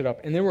to finish it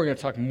up, and then we're going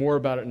to talk more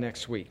about it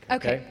next week.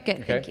 Okay,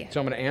 good. Thank you. So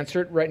I'm going to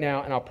answer it right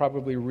now, and I'll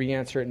probably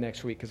re-answer it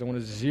next week, because I want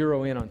to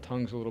zero in on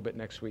tongues a little bit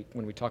next week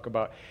when we talk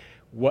about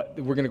what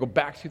we're going to go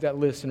back through that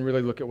list and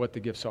really look at what the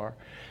gifts are.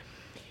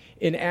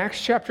 In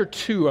Acts chapter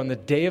 2, on the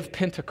day of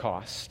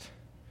Pentecost,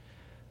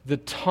 the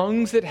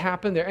tongues that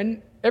happened there,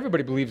 and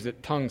everybody believes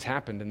that tongues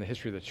happened in the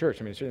history of the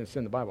church. I mean, it's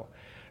in the Bible.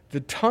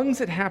 The tongues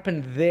that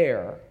happened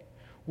there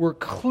were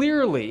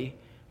clearly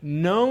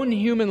known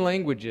human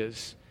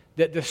languages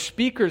that the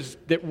speakers,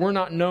 that were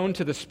not known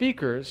to the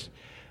speakers,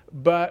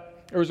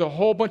 but there was a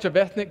whole bunch of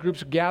ethnic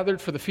groups gathered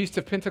for the Feast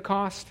of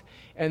Pentecost,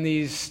 and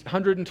these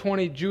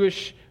 120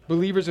 Jewish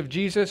believers of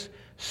Jesus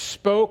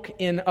spoke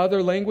in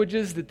other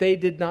languages that they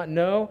did not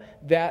know,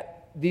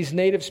 that these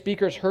native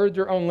speakers heard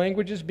their own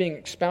languages being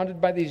expounded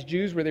by these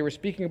Jews where they were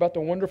speaking about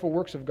the wonderful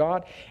works of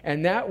God.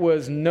 And that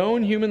was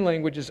known human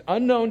languages,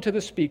 unknown to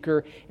the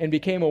speaker, and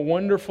became a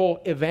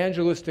wonderful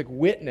evangelistic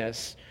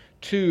witness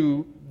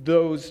to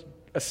those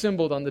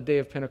assembled on the day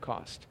of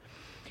Pentecost.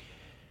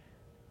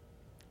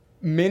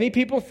 Many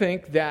people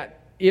think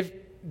that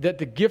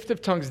the gift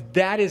of tongues,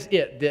 that is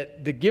it,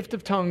 that the gift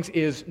of tongues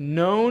is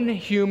known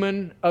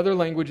human other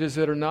languages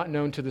that are not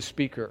known to the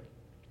speaker.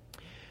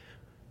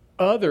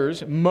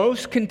 Others,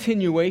 most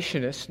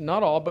continuationists,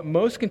 not all, but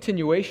most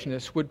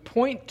continuationists would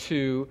point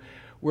to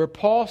where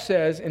Paul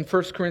says in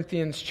 1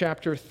 Corinthians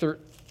chapter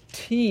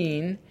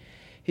 13,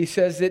 he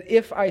says that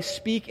if I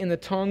speak in the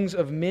tongues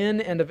of men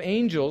and of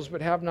angels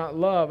but have not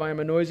love, I am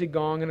a noisy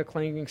gong and a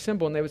clanging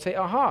cymbal. And they would say,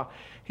 aha,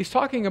 he's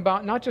talking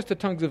about not just the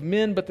tongues of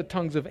men, but the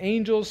tongues of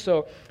angels.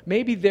 So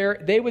maybe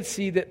they would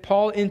see that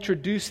Paul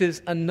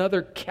introduces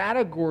another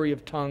category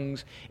of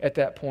tongues at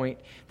that point,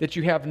 that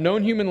you have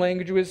known human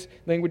languages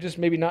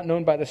maybe not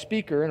known by the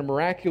speaker in a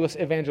miraculous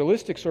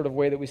evangelistic sort of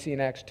way that we see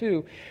in Acts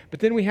 2, but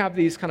then we have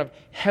these kind of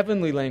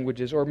heavenly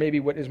languages, or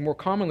maybe what is more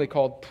commonly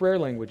called prayer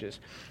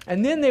languages.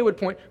 And then they would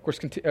point, of course,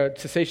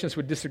 cessationists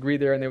would disagree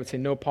there, and they would say,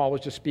 no, Paul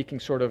was just speaking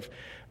sort of,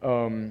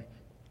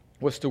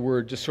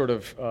 just sort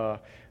of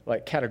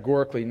like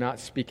categorically, not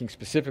speaking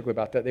specifically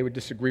about that. They would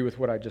disagree with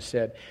what I just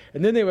said.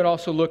 And then they would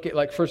also look at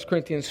like 1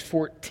 Corinthians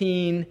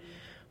 14,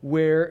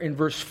 where in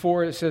verse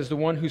 4 it says, the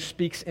one who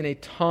speaks in a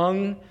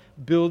tongue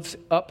builds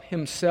up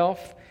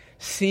himself,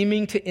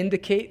 seeming to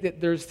indicate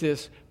that there's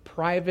this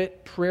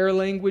private prayer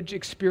language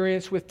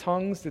experience with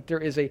tongues, that there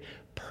is a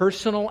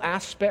personal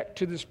aspect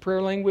to this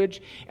prayer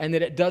language, and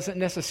that it doesn't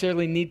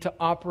necessarily need to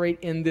operate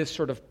in this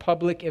sort of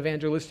public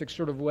evangelistic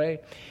sort of way.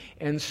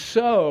 And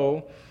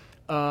so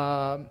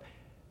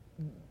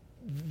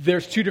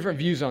there's two different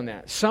views on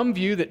that. Some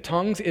view that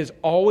tongues is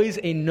always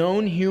a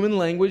known human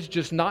language,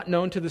 just not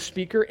known to the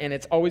speaker, and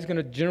it's always going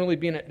to generally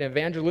be in an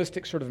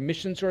evangelistic sort of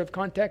mission sort of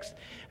context.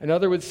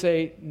 Another would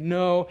say,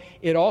 no,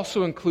 it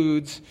also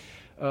includes,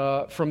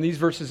 from these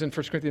verses in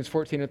 1 Corinthians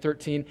 14 and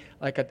 13,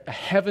 like a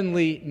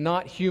heavenly,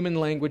 not human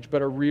language,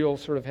 but a real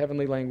sort of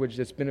heavenly language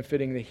that's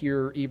benefiting the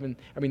hearer,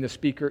 the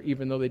speaker,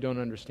 even though they don't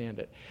understand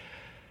it.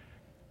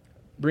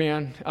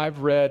 Brianne, I've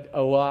read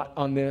a lot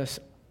on this.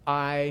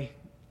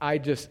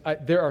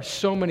 There are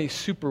so many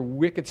super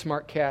wicked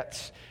smart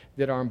cats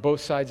that are on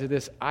both sides of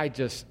this. I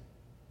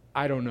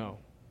don't know.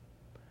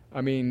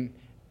 And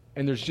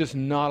there's just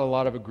not a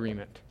lot of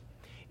agreement.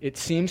 It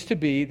seems to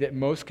be that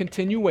most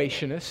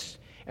continuationists,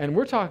 and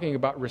we're talking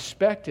about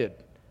respected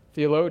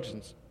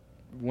theologians,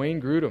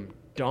 Wayne Grudem,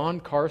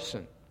 Don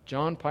Carson,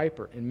 John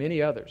Piper, and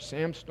many others,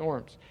 Sam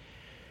Storms,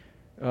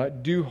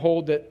 do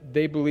hold that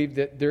they believe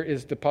that there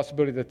is the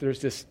possibility that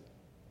there's this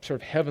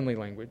sort of heavenly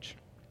language.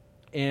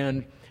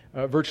 And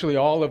virtually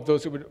all of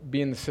those that would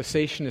be in the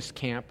cessationist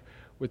camp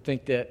would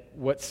think that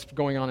what's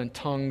going on in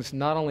tongues,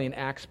 not only in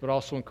Acts but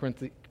also in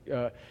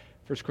 1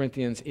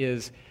 Corinthians,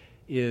 is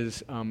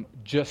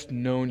just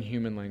known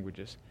human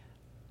languages.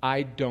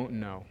 I don't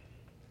know.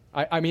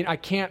 I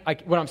can't.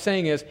 What I'm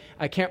saying is,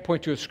 I can't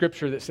point to a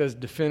scripture that says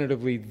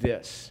definitively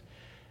this.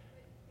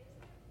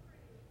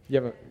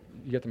 You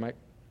got the mic?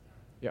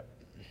 Yeah.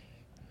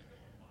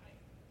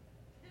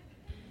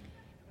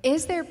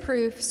 Is there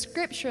proof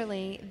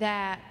scripturally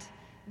that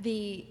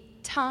the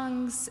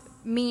tongues,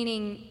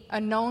 meaning a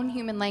known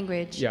human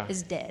language,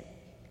 is dead?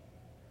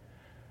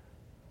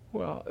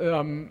 Well,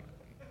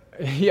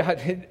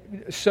 yeah.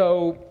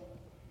 So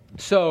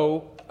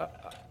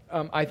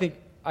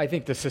I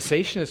think the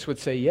cessationists would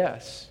say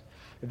yes.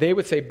 They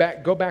would say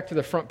go back to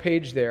the front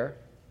page there,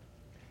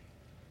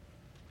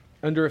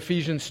 under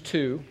Ephesians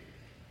 2.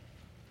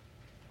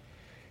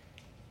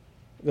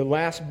 The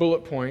last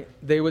bullet point,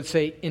 they would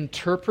say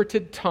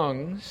interpreted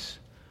tongues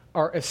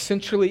are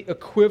essentially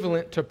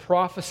equivalent to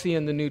prophecy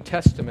in the New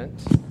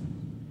Testament.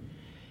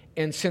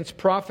 And since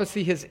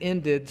prophecy has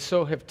ended,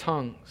 so have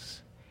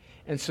tongues.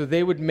 And so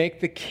they would make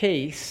the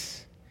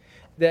case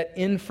that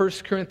in 1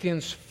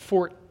 Corinthians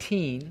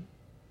 14,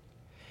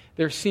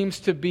 there seems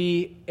to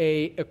be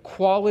an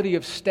equality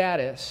of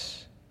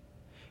status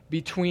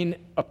between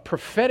a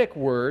prophetic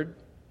word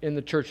in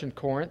the church in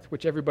Corinth,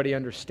 which everybody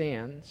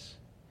understands.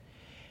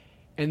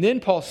 And then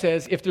Paul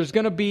says, if there's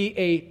going to be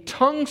a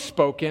tongue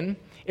spoken,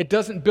 it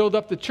doesn't build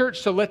up the church,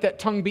 so let that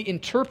tongue be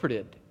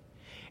interpreted.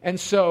 And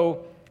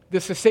so the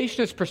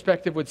cessationist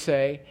perspective would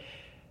say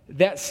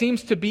that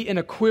seems to be an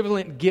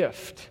equivalent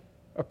gift.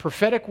 A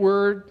prophetic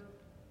word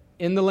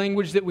in the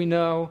language that we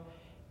know,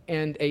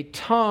 and a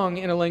tongue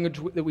in a language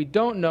that we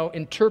don't know,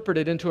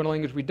 interpreted into a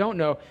language we don't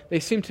know.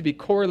 They seem to be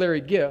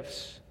corollary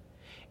gifts.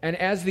 And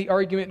as the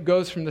argument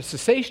goes from the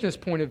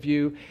cessationist point of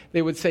view,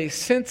 they would say,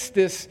 since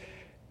this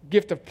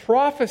gift of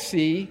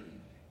prophecy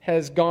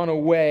has gone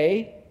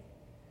away,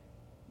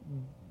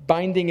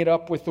 binding it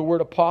up with the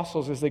word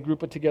apostles as they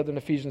group it together in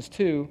Ephesians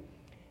 2,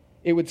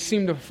 it would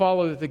seem to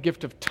follow that the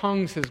gift of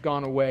tongues has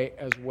gone away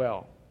as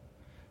well.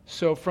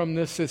 So from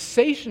the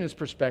cessationist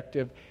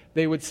perspective,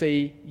 they would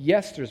say,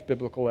 yes, there's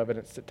biblical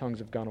evidence that tongues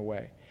have gone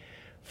away.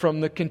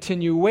 From the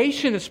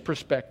continuationist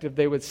perspective,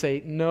 they would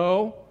say,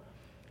 no,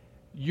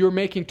 you're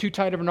making too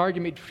tight of an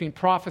argument between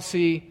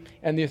prophecy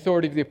and the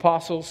authority of the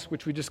apostles,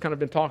 which we just kind of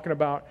been talking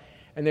about.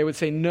 And they would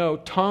say, no,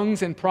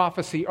 tongues and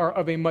prophecy are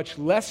of a much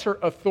lesser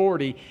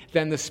authority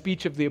than the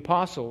speech of the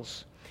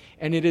apostles.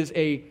 And it is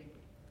a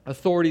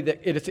authority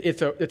that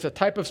it's a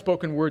type of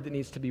spoken word that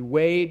needs to be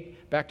weighed,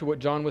 back to what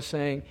John was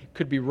saying,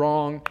 could be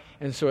wrong,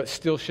 and so it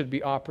still should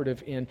be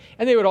operative in.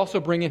 And they would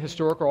also bring in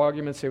historical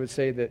arguments. They would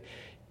say that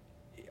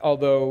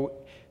although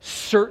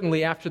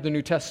certainly after the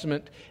New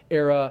Testament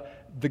era,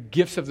 the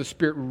gifts of the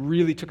Spirit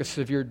really took a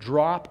severe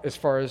drop as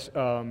far as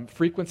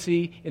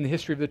frequency in the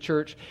history of the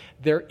church,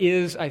 there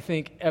is, I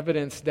think,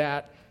 evidence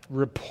that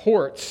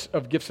reports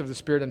of gifts of the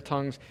Spirit and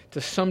tongues to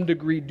some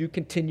degree do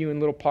continue in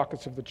little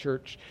pockets of the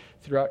church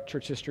throughout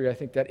church history. I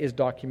think that is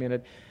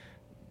documented.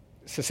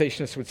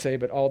 Cessationists would say,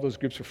 but all those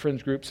groups were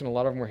fringe groups, and a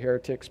lot of them were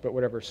heretics, but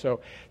whatever.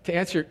 So to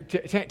answer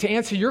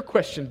your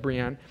question,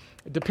 Brianne,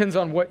 it depends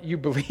on what you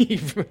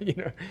believe.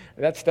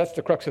 That's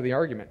the crux of the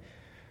argument.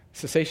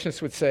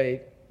 Cessationists would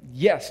say,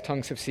 yes,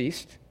 tongues have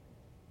ceased,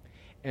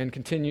 and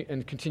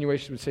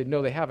continuation would say,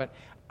 no, they haven't.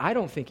 I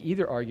don't think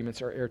either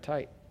arguments are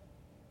airtight.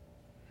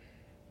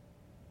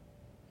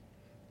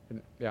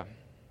 Yeah.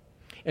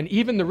 And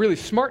even the really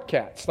smart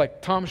cats,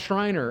 like Tom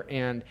Schreiner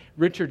and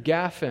Richard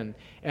Gaffin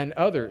and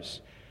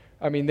others,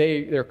 I mean,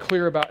 they're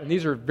clear about, and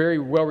these are very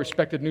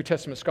well-respected New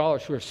Testament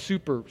scholars who are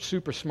super,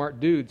 super smart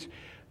dudes.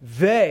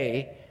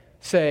 They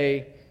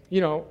say,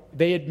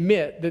 they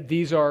admit that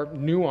these are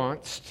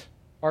nuanced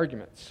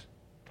arguments.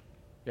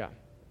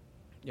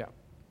 Yeah.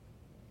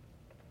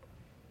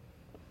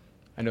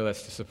 I know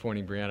that's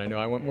disappointing, Brianne. I know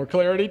I want more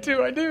clarity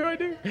too. I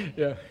do.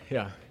 Yeah.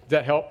 Does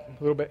that help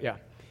a little bit? Yeah.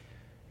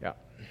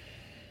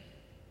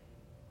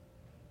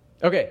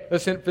 Okay,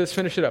 let's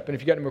finish it up. And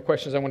if you got any more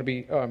questions, I want to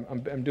be,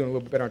 I'm doing a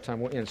little bit better on time.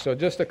 We'll end. So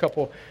just a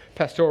couple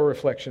pastoral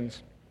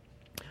reflections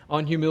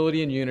on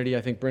humility and unity.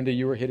 I think, Brenda,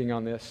 you were hitting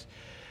on this.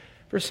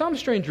 For some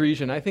strange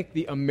reason, I think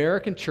the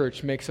American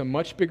church makes a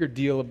much bigger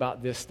deal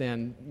about this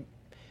than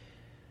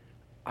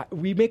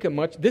we make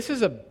this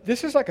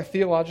is like a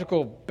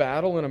theological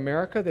battle in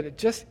America that it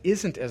just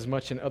isn't as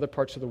much in other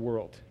parts of the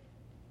world.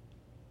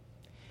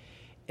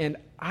 And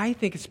I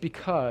think it's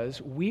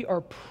because we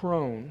are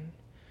prone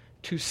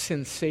to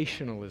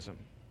sensationalism.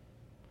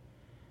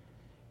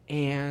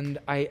 And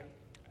I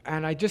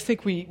just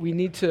think we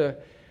need to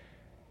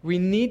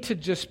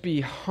just be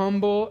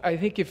humble. I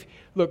think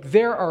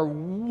there are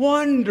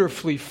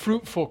wonderfully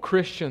fruitful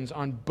Christians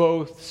on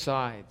both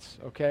sides,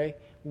 okay?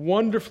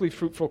 Wonderfully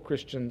fruitful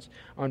Christians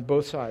on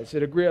both sides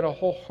that agree on a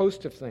whole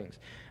host of things.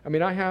 I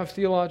mean, I have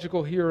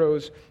theological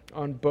heroes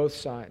on both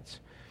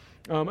sides.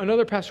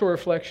 Another pastoral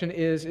reflection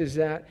is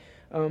that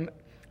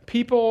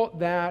people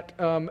that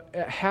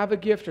have a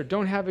gift or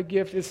don't have a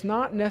gift, it's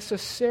not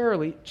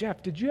necessarily...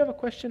 Jeff, did you have a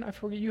question? I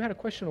forget. You had a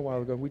question a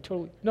while ago.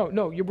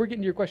 No, we're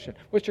getting to your question.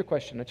 What's your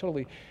question?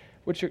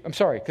 I'm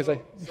sorry, because So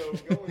going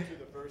to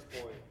the first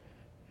point.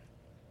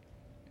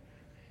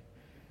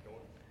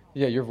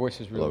 Yeah, your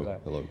voice is really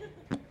loud. Hello.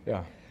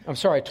 Yeah. I'm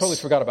sorry, I totally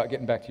forgot about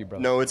getting back to you,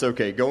 brother. No, it's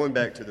okay. Going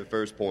back to the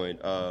first point,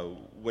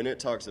 when it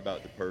talks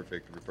about the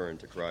perfect referring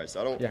to Christ,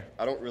 I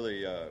don't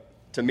really...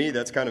 to me,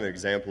 that's kind of an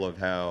example of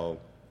how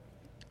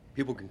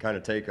people can kind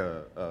of take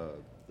a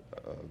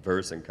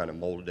verse and kind of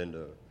mold it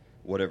into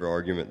whatever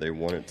argument they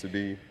want it to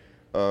be.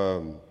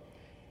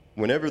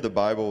 Whenever the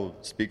Bible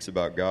speaks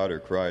about God or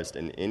Christ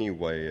in any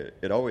way,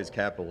 it always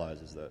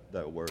capitalizes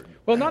that word.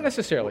 Well, not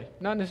necessarily.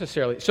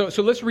 So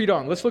let's read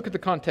on. Let's look at the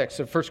context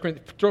of 1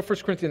 Corinthians. Throw 1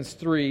 Corinthians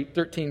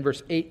 3:13,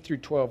 verse 8 through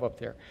 12 up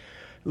there.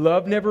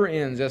 Love never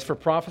ends. As for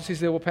prophecies,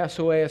 they will pass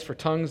away. As for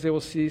tongues, they will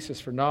cease. As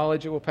for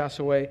knowledge, it will pass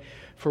away.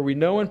 For we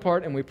know in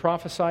part and we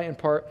prophesy in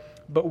part.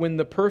 But when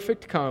the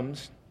perfect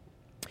comes,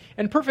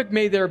 and perfect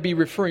may there be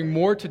referring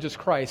more to just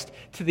Christ,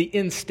 to the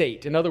end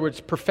state. In other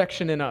words,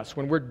 perfection in us,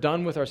 when we're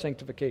done with our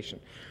sanctification.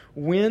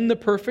 When the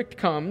perfect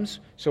comes,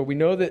 so we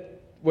know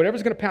that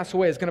whatever's going to pass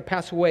away is going to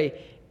pass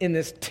away in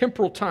this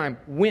temporal time.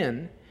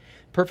 When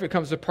perfect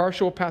comes, the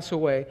partial will pass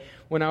away.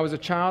 When I was a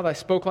child, I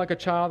spoke like a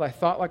child, I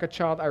thought like a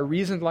child, I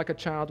reasoned like a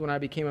child. When I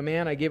became a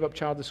man, I gave up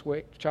childish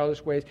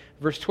ways.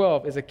 Verse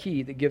 12 is a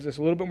key that gives us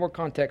a little bit more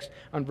context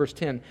on verse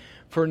 10.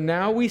 For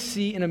now we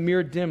see in a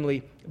mirror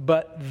dimly,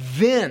 but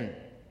then.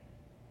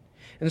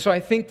 And so I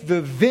think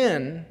the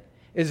then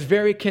is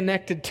very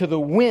connected to the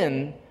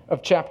when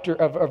of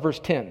verse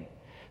 10.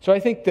 So I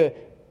think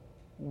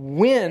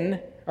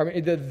when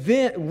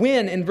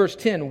in verse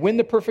 10, when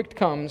the perfect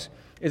comes,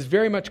 is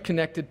very much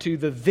connected to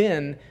the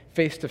then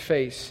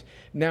face-to-face.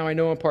 Now I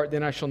know in part,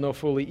 then I shall know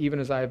fully, even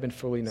as I have been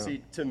fully known.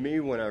 See, to me,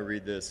 when I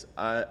read this,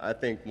 I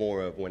think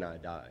more of when I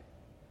die.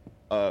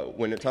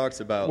 When it talks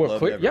about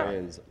love never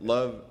ends,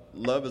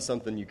 love is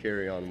something you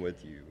carry on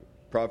with you.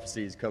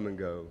 Prophecies come and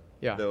go.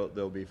 Yeah.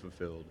 They'll be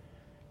fulfilled.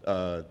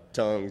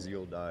 Tongues,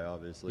 you'll die,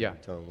 obviously. Yeah.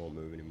 Your tongue won't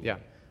move anymore. Yeah.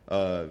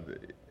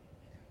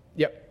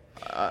 Yep.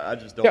 I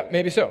just don't. Yeah,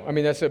 maybe so. I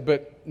mean, that's it,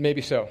 but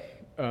maybe so.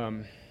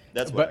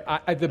 That's but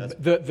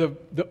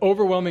the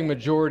overwhelming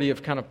majority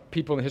of kind of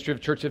people in the history of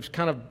the church have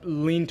kind of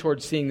leaned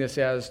towards seeing this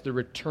as the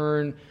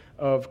return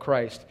of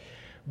Christ.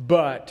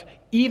 But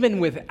even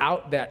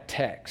without that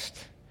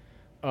text,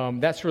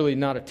 that's really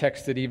not a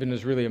text that even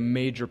is really a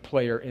major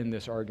player in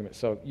this argument.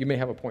 So you may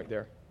have a point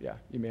there. Yeah,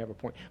 you may have a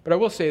point. But I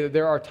will say that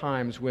there are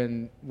times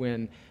when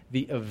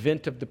the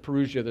event of the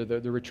parousia,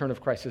 the return of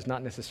Christ, is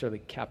not necessarily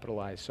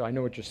capitalized. So I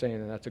know what you're saying,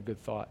 and that's a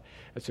good thought.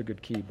 That's a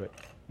good key, but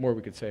more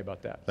we could say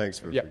about that. Thanks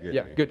for forgetting me.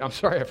 Yeah, good. I'm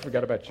sorry I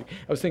forgot about you.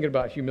 I was thinking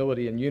about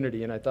humility and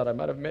unity, and I thought I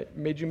might have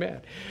made you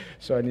mad.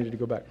 So I needed to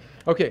go back.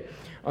 Okay,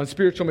 on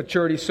spiritual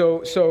maturity.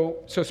 So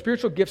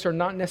spiritual gifts are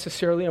not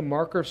necessarily a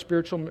marker of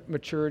spiritual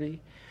maturity.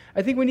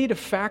 I think we need to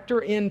factor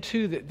in,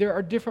 too, that there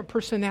are different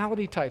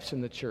personality types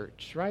in the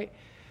church, right?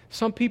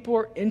 Some people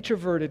are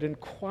introverted and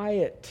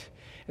quiet,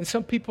 and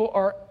some people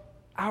are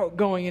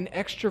outgoing and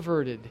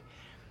extroverted.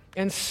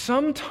 And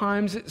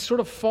sometimes it sort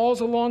of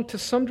falls along to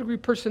some degree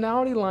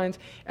personality lines,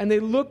 and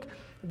they look,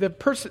 the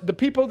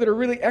people that are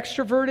really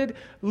extroverted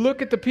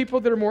look at the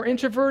people that are more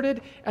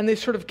introverted, and they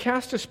sort of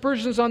cast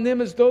aspersions on them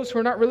as those who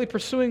are not really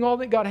pursuing all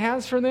that God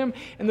has for them.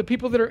 And the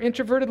people that are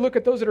introverted look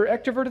at those that are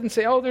extroverted and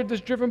say, oh, they're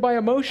just driven by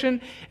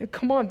emotion. And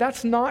come on,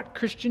 that's not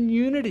Christian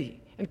unity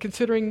and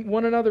considering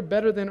one another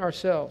better than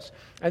ourselves.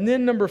 And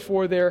then number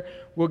 4 there,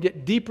 we'll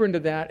get deeper into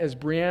that as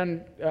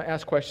Brianne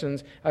asks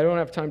questions. I don't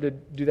have time to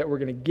do that. We're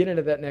going to get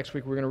into that next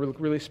week. We're going to look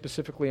really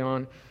specifically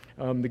on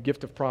the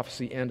gift of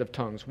prophecy and of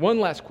tongues. One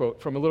last quote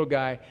from a little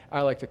guy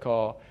I like to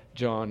call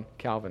John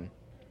Calvin,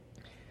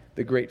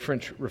 the great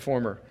French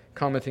reformer,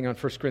 commenting on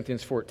 1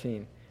 Corinthians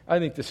 14. I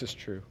think this is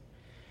true.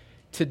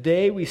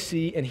 Today we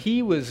see, and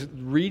he was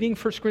reading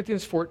 1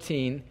 Corinthians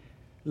 14,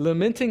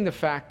 lamenting the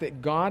fact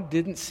that God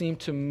didn't seem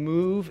to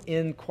move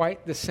in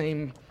quite the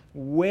same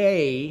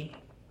way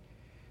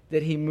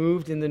that he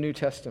moved in the New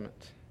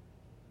Testament.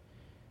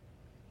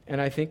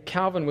 And I think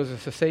Calvin was a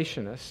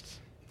cessationist.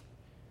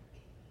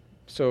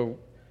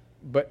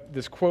 But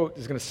this quote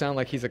is going to sound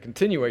like he's a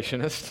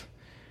continuationist.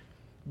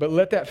 But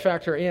let that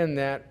factor in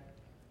that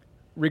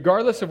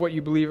regardless of what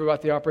you believe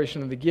about the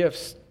operation of the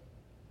gifts,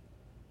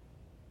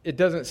 it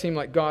doesn't seem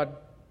like God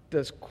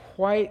does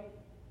quite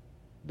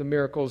the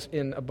miracles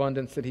in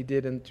abundance that he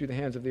did through the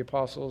hands of the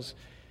apostles.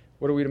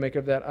 What are we to make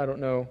of that? I don't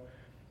know.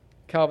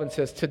 Calvin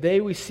says,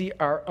 today we see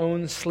our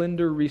own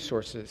slender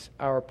resources,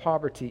 our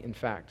poverty, in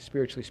fact,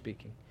 spiritually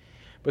speaking.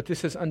 But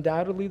this is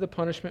undoubtedly the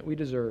punishment we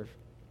deserve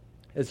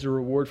as the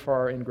reward for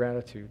our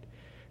ingratitude.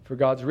 For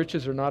God's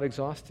riches are not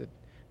exhausted,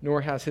 nor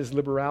has his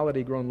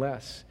liberality grown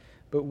less.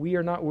 But we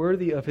are not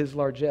worthy of his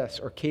largesse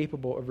or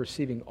capable of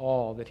receiving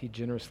all that he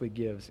generously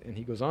gives. And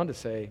he goes on to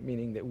say,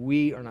 meaning that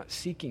we are not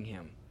seeking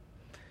him.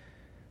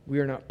 We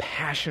are not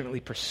passionately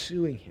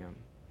pursuing him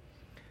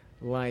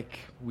like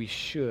we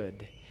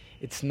should.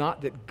 It's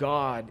not that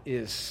God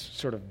is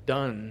sort of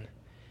done.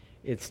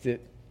 It's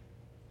that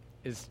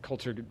as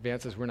culture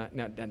advances, we're not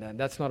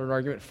that's not an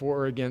argument for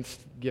or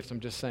against gifts. I'm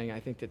just saying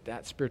I think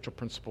that spiritual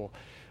principle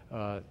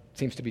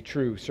seems to be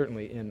true,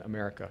 certainly in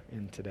America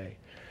in today.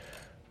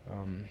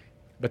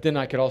 But then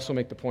I could also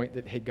make the point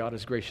that, hey, God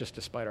is gracious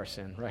despite our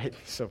sin, right?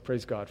 So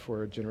praise God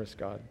for a generous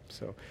God.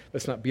 So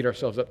let's not beat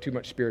ourselves up too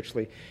much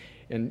spiritually.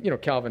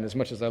 And, Calvin, as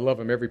much as I love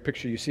him, every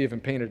picture you see of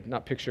him painted,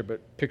 not picture,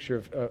 but picture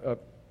of a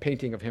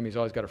painting of him, he's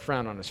always got a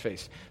frown on his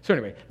face. So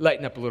anyway,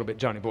 lighten up a little bit,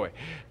 Johnny boy.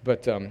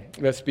 But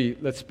let's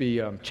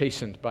be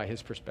chastened by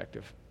his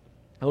perspective.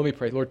 Now, let me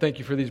pray. Lord, thank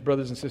you for these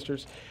brothers and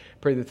sisters.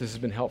 Pray that this has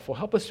been helpful.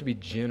 Help us to be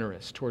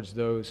generous towards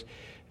those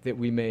that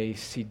we may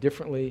see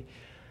differently.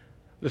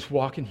 Let's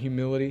walk in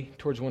humility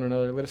towards one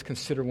another. Let us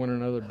consider one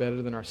another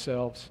better than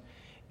ourselves.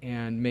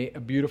 And may a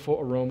beautiful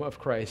aroma of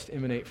Christ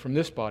emanate from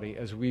this body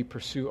as we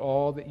pursue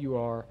all that you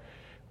are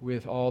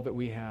with all that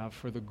we have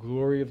for the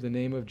glory of the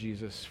name of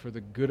Jesus, for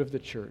the good of the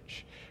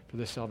church, for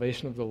the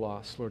salvation of the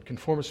lost. Lord,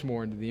 conform us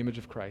more into the image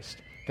of Christ.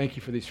 Thank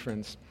you for these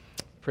friends.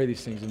 Pray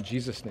these things in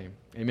Jesus' name.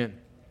 Amen.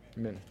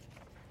 Amen.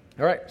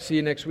 All right. See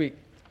you next week.